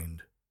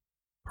kind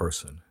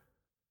person.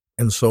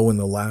 And so in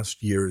the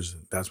last years,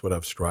 that's what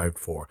I've strived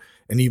for.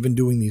 And even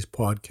doing these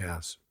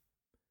podcasts,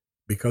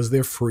 because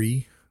they're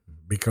free,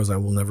 because I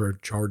will never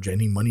charge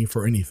any money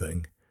for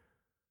anything,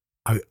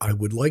 I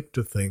would like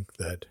to think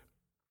that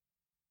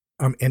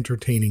I'm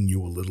entertaining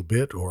you a little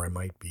bit, or I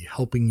might be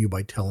helping you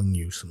by telling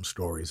you some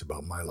stories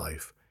about my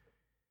life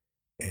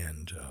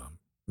and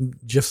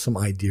just some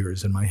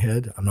ideas in my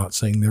head. I'm not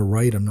saying they're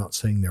right. I'm not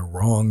saying they're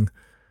wrong.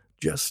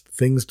 Just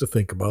things to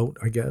think about,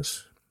 I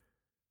guess.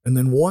 And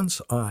then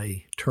once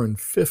I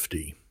turned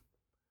 50,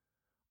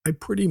 I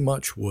pretty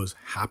much was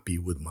happy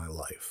with my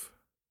life.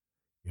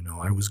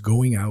 I was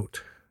going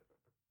out.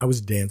 I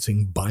was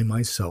dancing by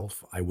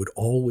myself. I would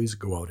always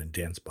go out and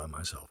dance by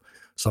myself.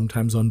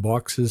 Sometimes on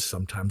boxes,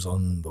 sometimes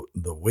on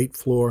the weight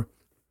floor.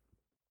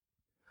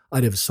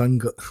 I'd have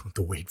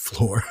the weight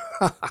floor,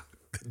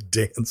 the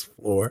dance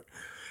floor.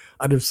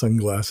 I'd have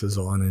sunglasses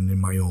on and in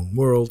my own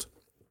world.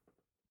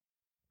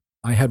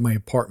 I had my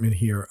apartment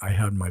here. I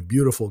had my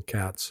beautiful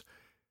cats.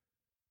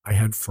 I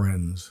had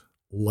friends.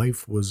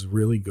 Life was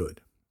really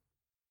good.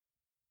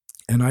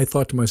 And I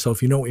thought to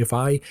myself, if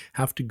I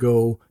have to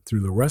go through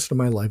the rest of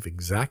my life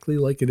exactly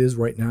like it is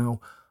right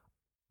now,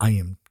 I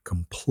am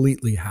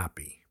completely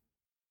happy.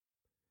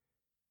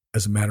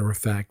 As a matter of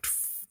fact,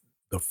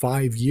 the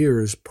 5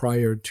 years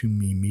prior to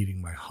me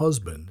meeting my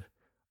husband,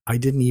 I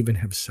didn't even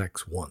have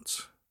sex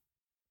once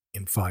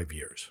in 5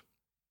 years.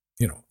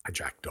 I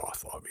jacked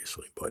off,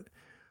 obviously, but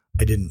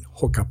I didn't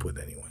hook up with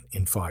anyone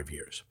in 5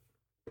 years.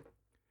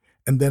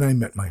 And then I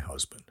met my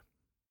husband.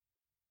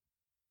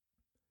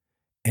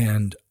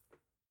 And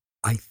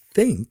I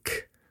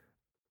think,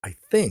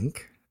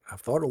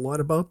 I've thought a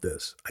lot about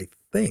this. I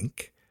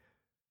think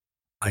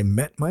I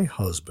met my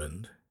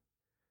husband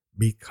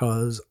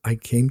because I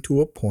came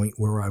to a point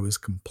where I was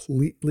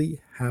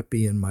completely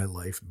happy in my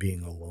life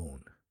being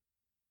alone.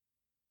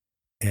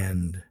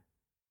 And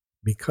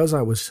because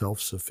I was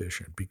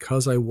self-sufficient,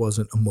 because I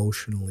wasn't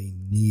emotionally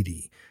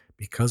needy,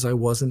 because I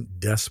wasn't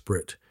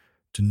desperate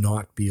to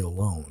not be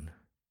alone,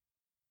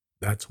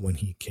 that's when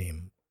he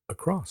came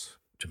across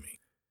to me.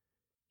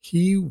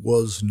 He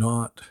was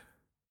not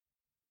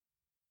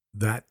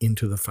that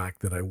into the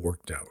fact that I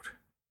worked out.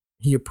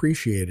 he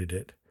appreciated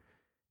it.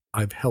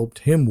 I've helped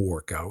him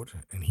work out,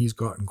 and he's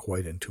gotten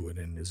quite into it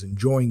and is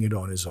enjoying it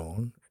on his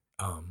own.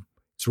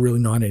 It's really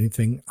not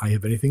anything I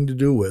have anything to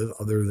do with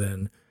other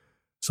than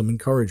some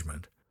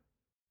encouragement.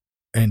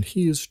 And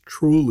he is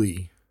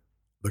truly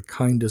the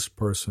kindest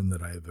person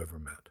that I have ever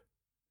met.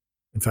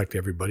 In fact,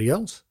 everybody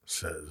else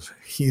says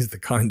he's the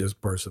kindest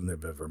person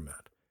they've ever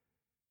met.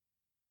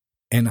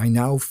 And I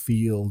now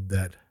feel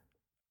that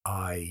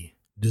I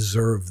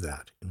deserve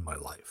that in my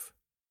life.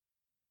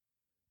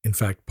 In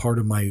fact, part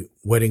of my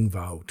wedding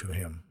vow to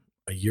him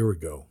a year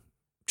ago,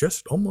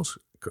 just almost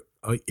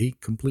a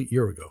complete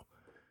year ago,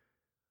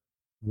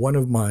 one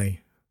of my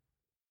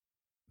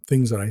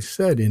things that I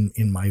said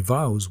in my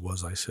vows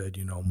was, I said,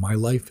 my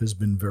life has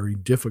been very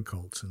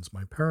difficult since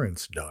my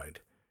parents died.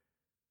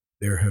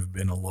 There have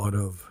been a lot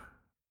of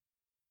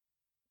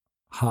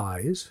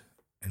highs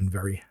and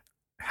very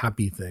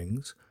happy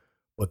things,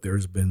 but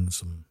there's been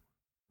some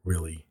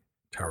really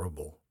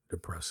terrible,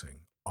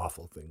 depressing,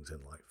 awful things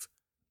in life.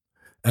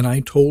 And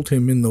I told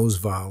him in those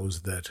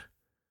vows that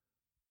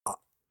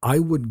I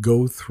would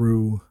go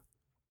through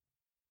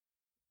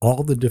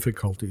all the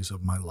difficulties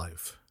of my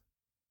life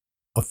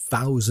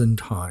 1,000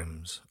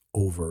 times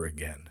over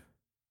again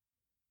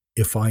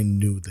if I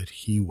knew that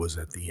he was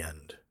at the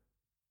end.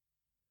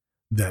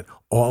 That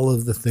all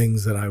of the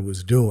things that I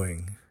was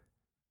doing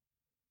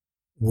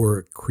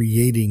were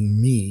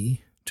creating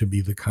me to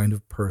be the kind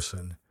of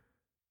person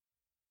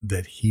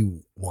that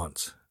he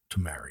wants to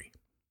marry.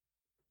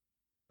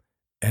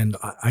 And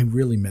I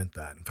really meant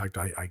that. In fact,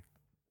 I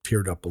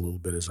teared up a little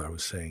bit as I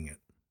was saying it.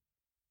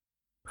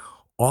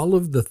 All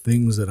of the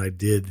things that I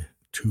did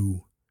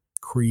to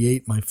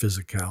create my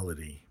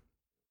physicality,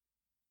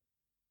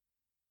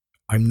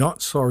 I'm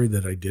not sorry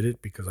that I did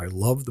it, because I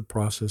love the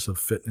process of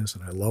fitness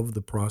and I love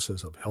the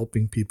process of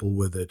helping people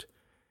with it.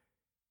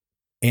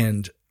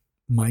 And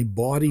my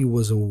body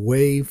was a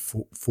way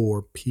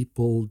for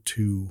people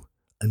to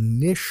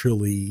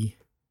initially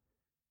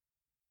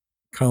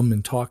come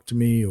and talk to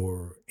me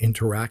or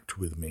interact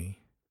with me,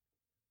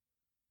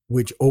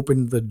 which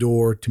opened the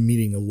door to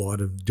meeting a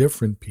lot of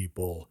different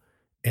people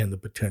and the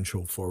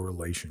potential for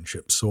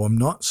relationships. So I'm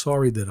not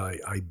sorry that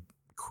I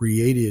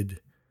created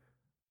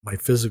my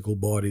physical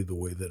body the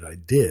way that I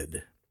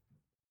did,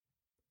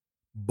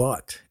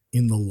 but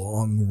in the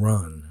long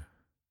run,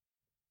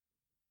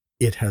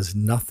 it has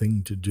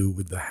nothing to do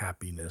with the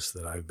happiness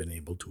that I've been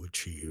able to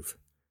achieve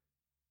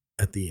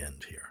at the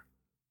end here.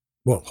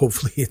 Well,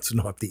 hopefully it's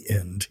not the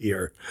end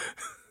here.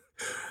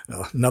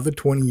 Another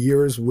 20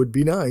 years would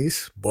be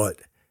nice,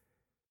 but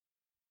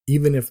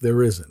even if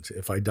there isn't,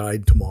 if I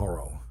died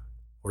tomorrow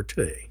or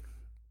today,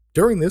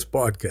 during this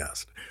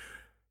podcast,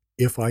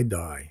 if I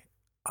die,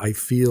 I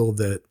feel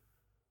that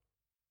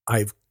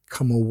I've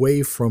come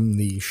away from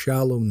the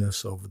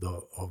shallowness of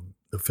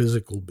the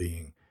physical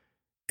being,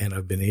 and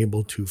I've been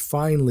able to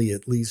finally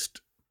at least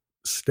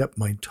step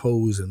my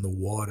toes in the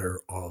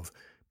water of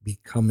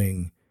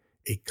becoming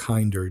a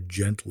kinder,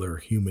 gentler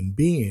human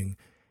being,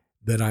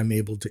 that I'm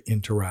able to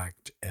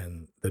interact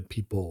and that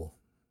people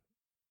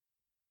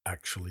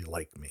actually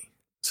like me.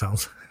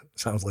 Sounds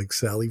like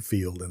Sally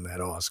Field in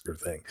that Oscar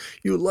thing.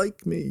 You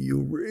like me, you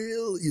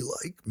really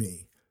like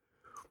me.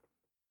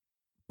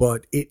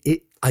 But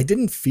I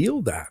didn't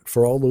feel that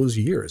for all those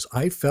years.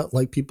 I felt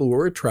like people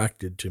were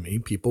attracted to me.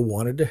 People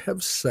wanted to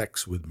have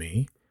sex with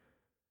me,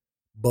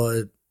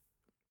 but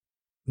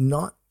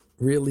not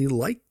really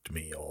liked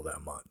me all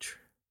that much.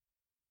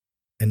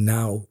 And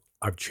now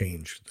I've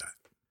changed that.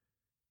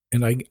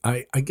 And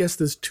I guess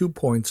there's 2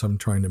 points I'm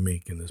trying to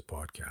make in this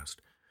podcast.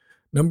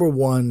 Number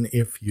one,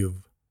 if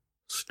you've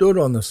stood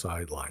on the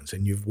sidelines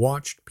and you've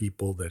watched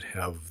people that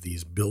have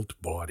these built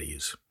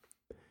bodies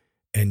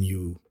and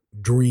you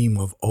dream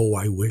of, oh,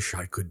 I wish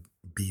I could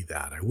be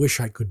that. I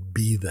wish I could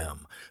be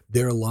them.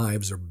 Their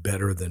lives are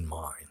better than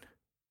mine.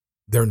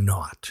 They're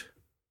not.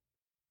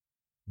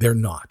 They're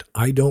not.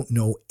 I don't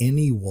know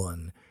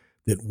anyone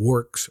that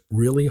works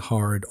really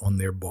hard on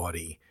their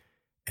body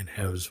and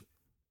has,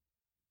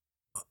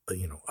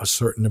 a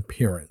certain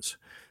appearance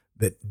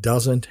that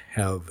doesn't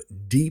have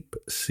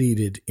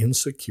deep-seated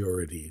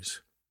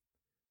insecurities,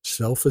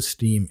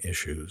 self-esteem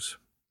issues,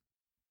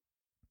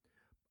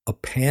 a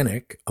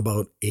panic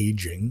about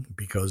aging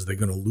because they're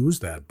going to lose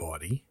that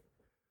body.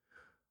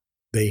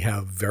 They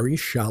have very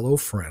shallow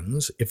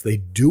friends. If they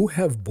do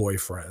have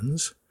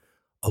boyfriends,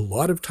 a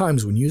lot of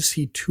times when you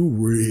see two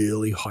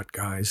really hot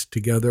guys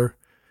together,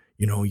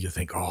 you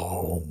think,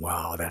 oh,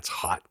 wow, that's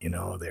hot.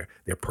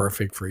 They're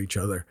perfect for each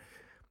other.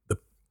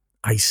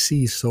 I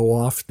see so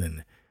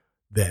often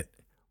that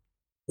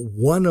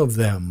one of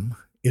them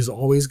is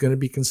always going to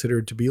be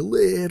considered to be a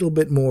little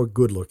bit more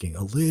good looking,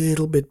 a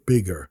little bit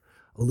bigger,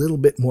 a little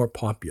bit more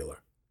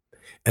popular.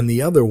 And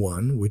the other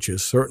one, which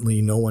is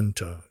certainly no one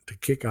to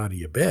kick out of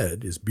your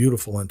bed, is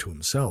beautiful unto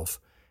himself,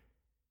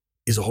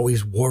 is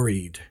always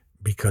worried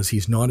because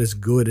he's not as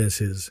good as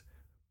his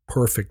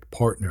perfect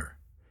partner.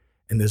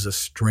 And there's a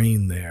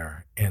strain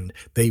there, and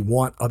they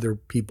want other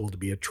people to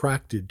be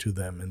attracted to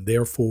them, and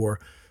therefore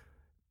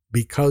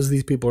because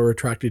these people are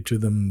attracted to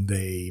them,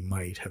 they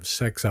might have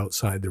sex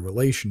outside the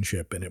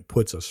relationship, and it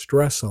puts a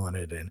stress on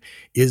it. And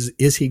is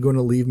he going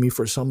to leave me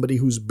for somebody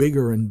who's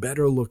bigger and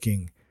better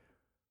looking?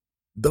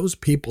 Those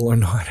people are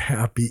not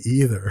happy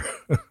either,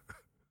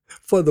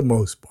 for the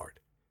most part.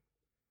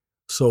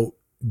 So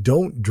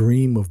don't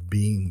dream of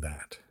being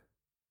that.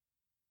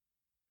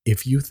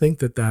 If you think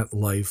that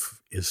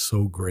life is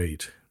so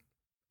great,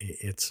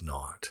 it's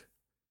not.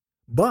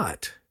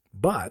 But,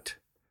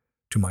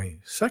 to my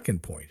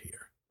second point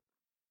here,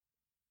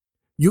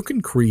 you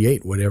can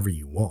create whatever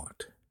you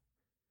want.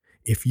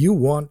 If you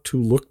want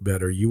to look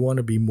better, you want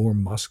to be more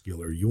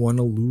muscular, you want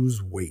to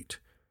lose weight,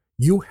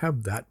 you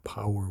have that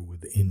power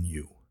within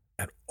you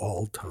at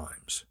all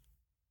times.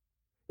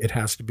 It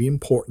has to be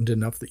important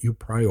enough that you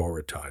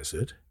prioritize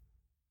it.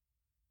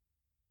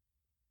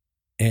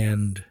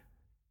 And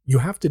you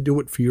have to do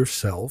it for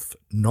yourself,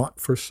 not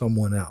for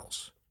someone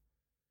else.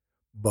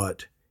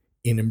 But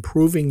in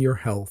improving your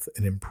health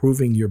and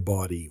improving your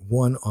body,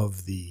 one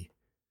of the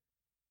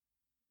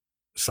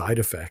side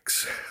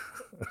effects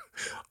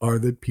are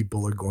that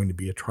people are going to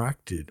be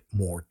attracted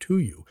more to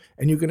you.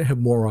 And you're going to have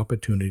more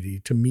opportunity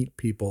to meet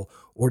people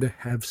or to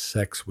have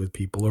sex with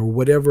people or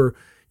whatever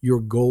your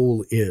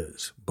goal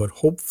is. But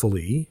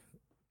hopefully,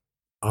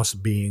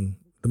 the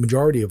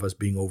majority of us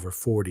being over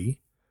 40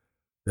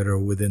 that are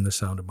within the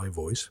sound of my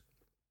voice,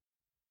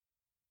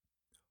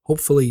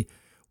 hopefully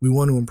we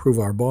want to improve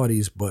our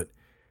bodies, but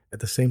at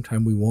the same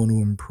time we want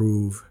to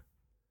improve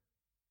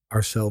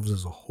ourselves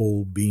as a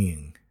whole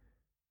being.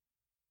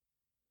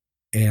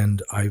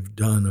 And I've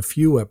done a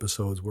few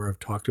episodes where I've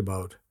talked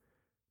about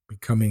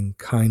becoming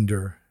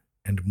kinder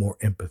and more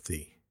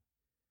empathy.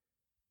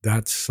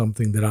 That's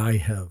something that I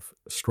have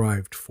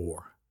strived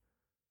for.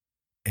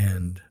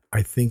 And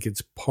I think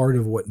it's part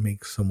of what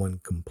makes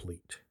someone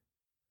complete.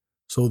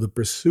 So the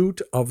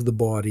pursuit of the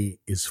body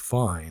is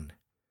fine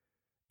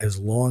as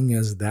long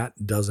as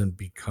that doesn't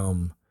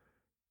become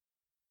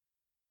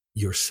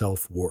your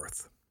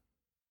self-worth.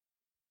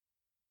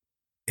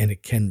 And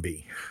it can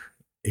be.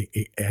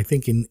 I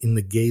think in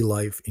the gay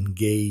life, in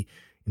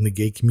the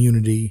gay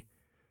community,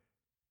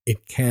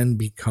 it can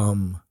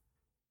become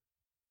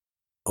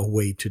a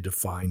way to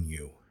define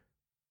you.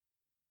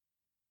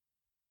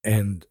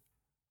 And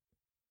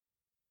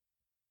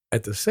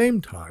at the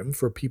same time,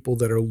 for people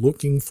that are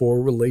looking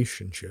for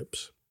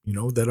relationships,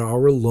 that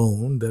are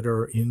alone, that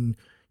are in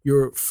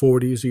your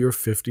 40s or your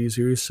 50s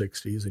or your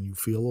 60s, and you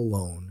feel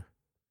alone,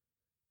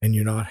 and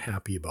you're not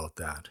happy about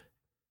that,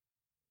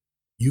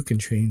 you can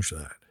change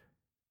that.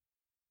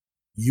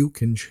 You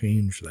can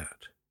change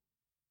that.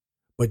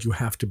 But you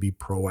have to be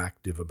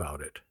proactive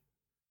about it.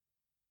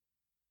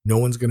 No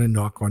one's going to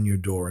knock on your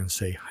door and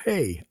say,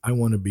 hey, I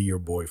want to be your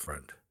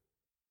boyfriend.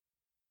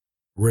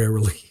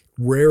 Rarely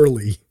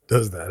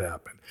does that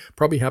happen.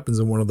 Probably happens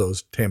in one of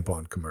those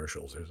tampon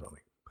commercials or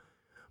something.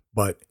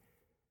 But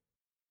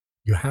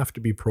you have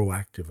to be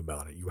proactive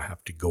about it. You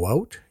have to go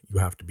out. You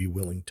have to be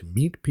willing to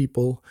meet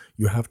people.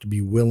 You have to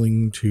be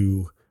willing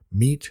to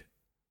meet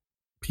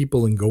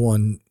people and go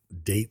on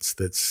dates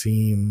that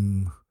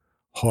seem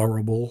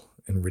horrible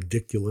and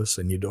ridiculous,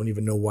 and you don't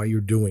even know why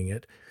you're doing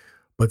it.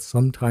 But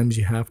sometimes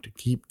you have to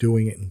keep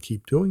doing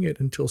it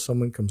until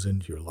someone comes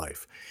into your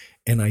life.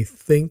 And I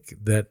think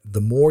that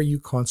the more you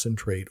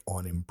concentrate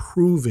on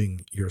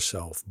improving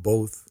yourself,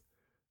 both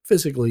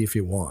physically if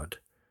you want,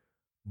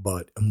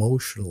 but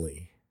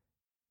emotionally,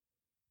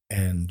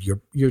 and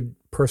your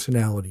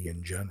personality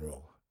in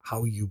general,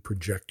 how you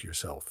project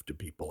yourself to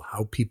people,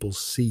 how people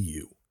see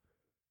you,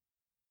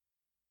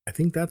 I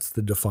think that's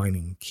the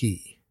defining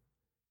key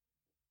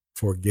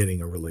for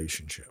getting a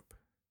relationship.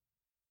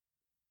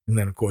 And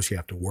then, of course, you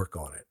have to work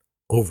on it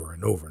over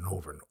and over and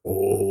over and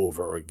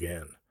over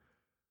again.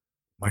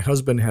 My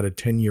husband had a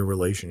 10-year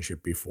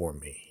relationship before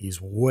me. He's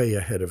way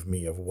ahead of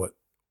me of what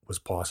was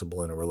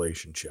possible in a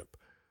relationship.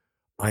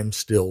 I'm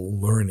still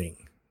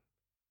learning.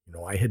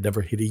 I had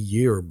never hit a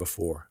year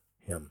before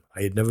him.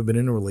 I had never been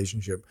in a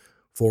relationship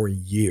for a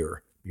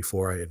year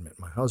before I had met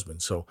my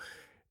husband. So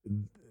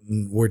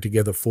we're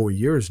together 4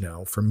 years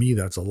now. For me,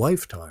 that's a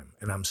lifetime,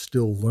 and I'm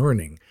still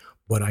learning.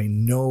 But I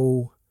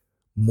know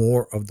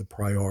more of the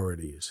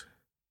priorities.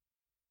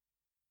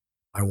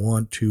 I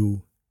want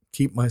to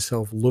keep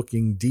myself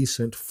looking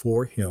decent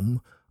for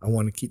him. I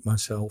want to keep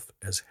myself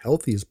as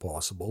healthy as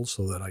possible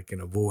so that I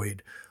can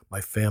avoid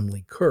my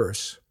family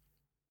curse.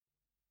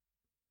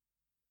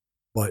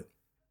 But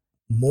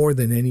more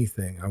than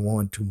anything, I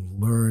want to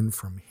learn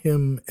from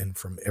him and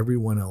from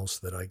everyone else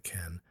that I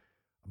can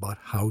about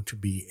how to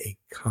be a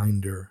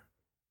kinder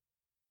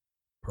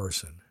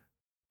person,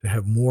 to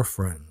have more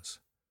friends,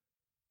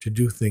 to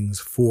do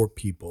things for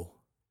people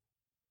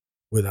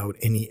without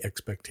any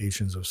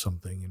expectations of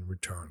something in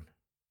return.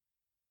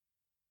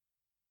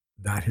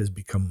 That has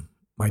become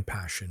my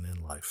passion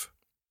in life.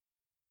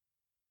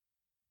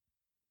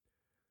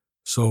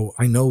 So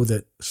I know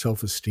that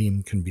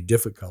self-esteem can be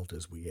difficult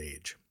as we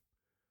age.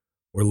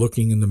 We're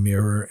looking in the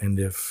mirror, and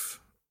if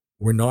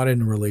we're not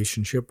in a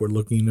relationship, we're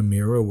looking in the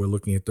mirror, we're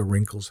looking at the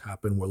wrinkles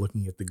happen, we're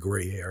looking at the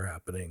gray hair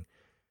happening.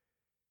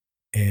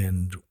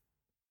 And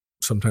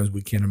sometimes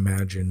we can't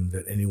imagine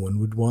that anyone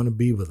would want to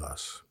be with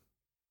us.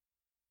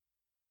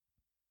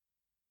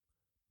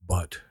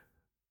 But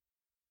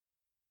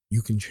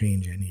you can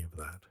change any of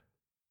that.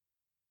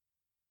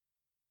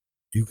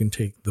 You can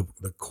take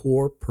the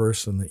core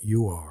person that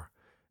you are,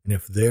 and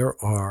if there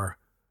are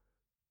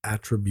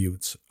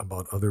attributes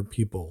about other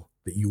people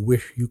that you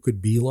wish you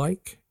could be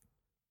like,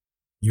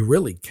 you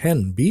really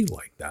can be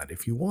like that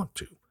if you want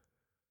to.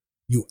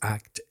 You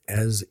act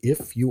as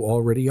if you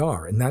already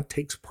are, and that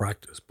takes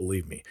practice,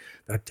 believe me.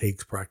 That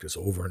takes practice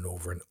over and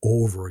over and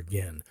over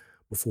again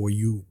before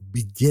you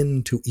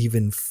begin to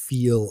even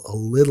feel a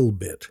little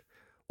bit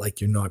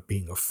like you're not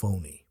being a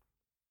phony.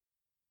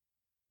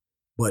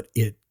 But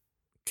it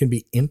can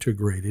be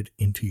integrated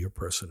into your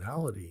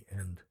personality,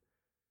 and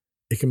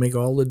it can make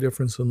all the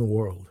difference in the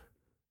world.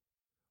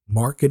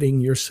 Marketing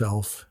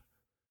yourself,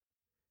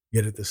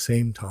 yet at the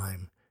same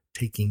time,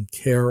 taking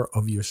care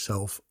of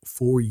yourself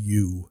for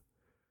you,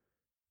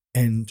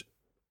 and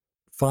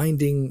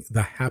finding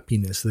the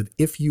happiness that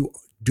if you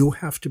do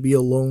have to be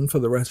alone for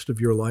the rest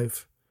of your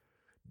life,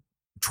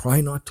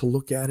 try not to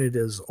look at it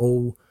as,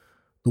 oh,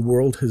 the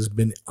world has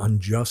been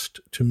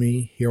unjust to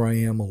me. Here I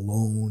am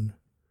alone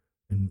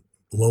and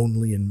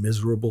lonely and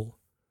miserable.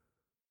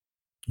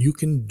 You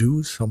can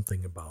do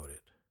something about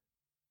it.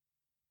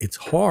 It's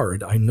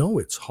hard. I know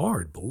it's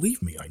hard.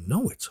 Believe me, I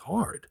know it's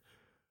hard.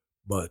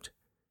 But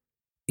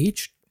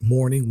each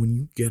morning when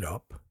you get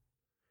up,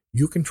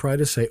 you can try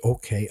to say,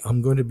 okay,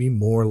 I'm going to be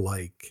more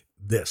like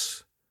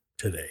this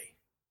today,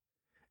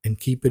 and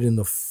keep it in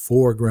the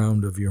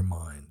foreground of your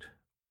mind.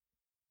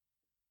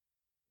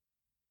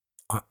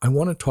 I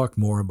want to talk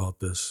more about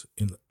this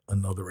in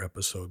another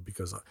episode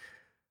because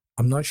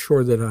I'm not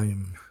sure that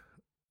I'm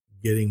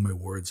getting my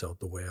words out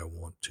the way I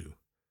want to.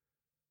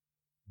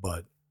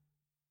 But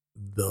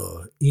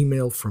the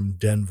email from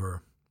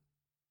Denver,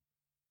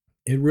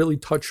 it really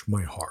touched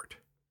my heart.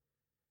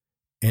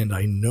 And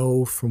I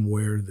know from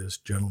where this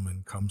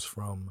gentleman comes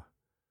from.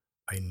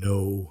 I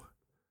know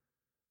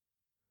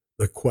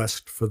the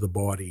quest for the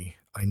body.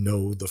 I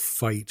know the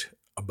fight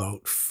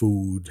about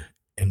food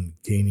and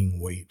gaining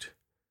weight.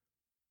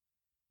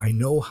 I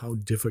know how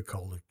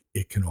difficult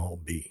it can all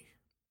be.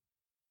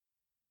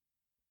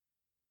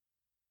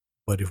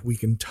 But if we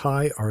can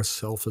tie our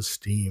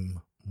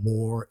self-esteem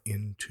more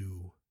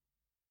into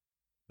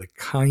the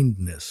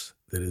kindness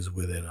that is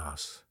within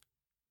us,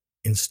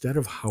 instead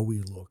of how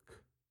we look,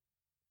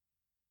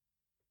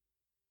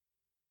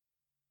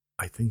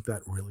 I think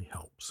that really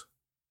helps.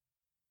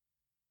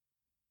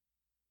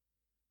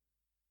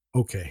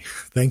 Okay,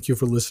 thank you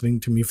for listening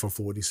to me for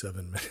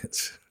 47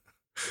 minutes.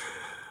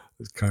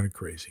 It's kind of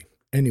crazy.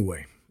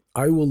 Anyway,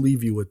 I will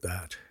leave you with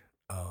that.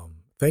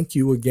 Thank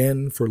you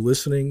again for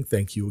listening.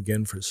 Thank you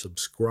again for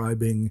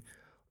subscribing.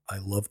 I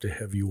love to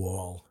have you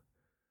all.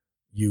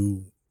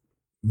 You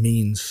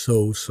mean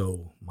so,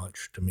 so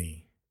much to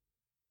me.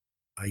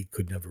 I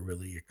could never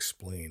really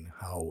explain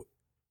how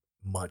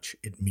much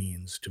it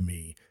means to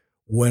me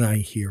when I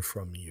hear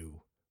from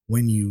you,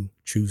 when you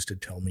choose to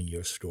tell me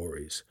your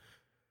stories.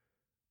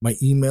 My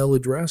email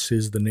address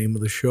is the name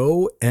of the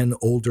show,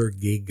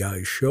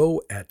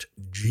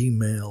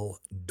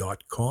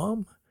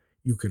 anoldergayguyshow@gmail.com.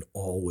 You can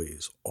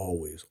always,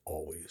 always,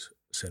 always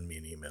send me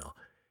an email.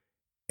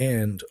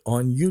 And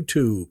on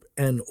YouTube,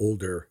 An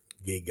Older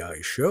Gay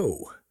Guy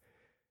Show.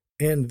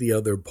 And the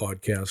other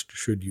podcast,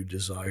 should you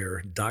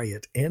desire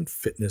diet and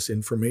fitness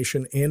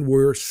information. And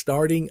we're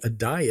starting a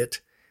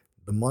diet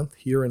the month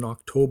here in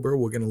October.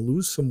 We're going to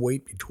lose some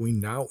weight between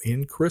now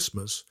and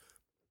Christmas,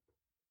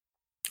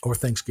 or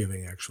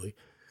Thanksgiving, actually.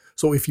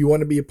 So if you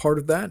want to be a part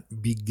of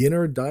that,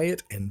 beginner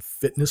diet and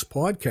fitness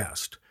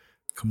podcast,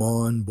 come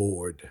on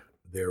board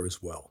there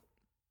as well.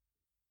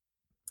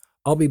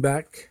 I'll be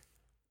back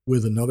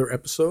with another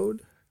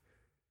episode,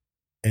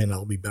 and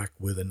I'll be back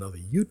with another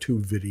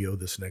YouTube video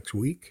this next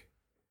week.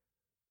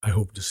 I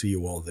hope to see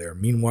you all there.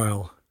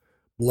 Meanwhile,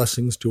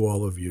 blessings to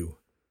all of you.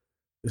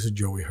 This is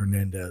Joey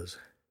Hernandez.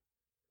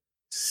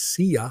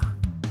 See ya.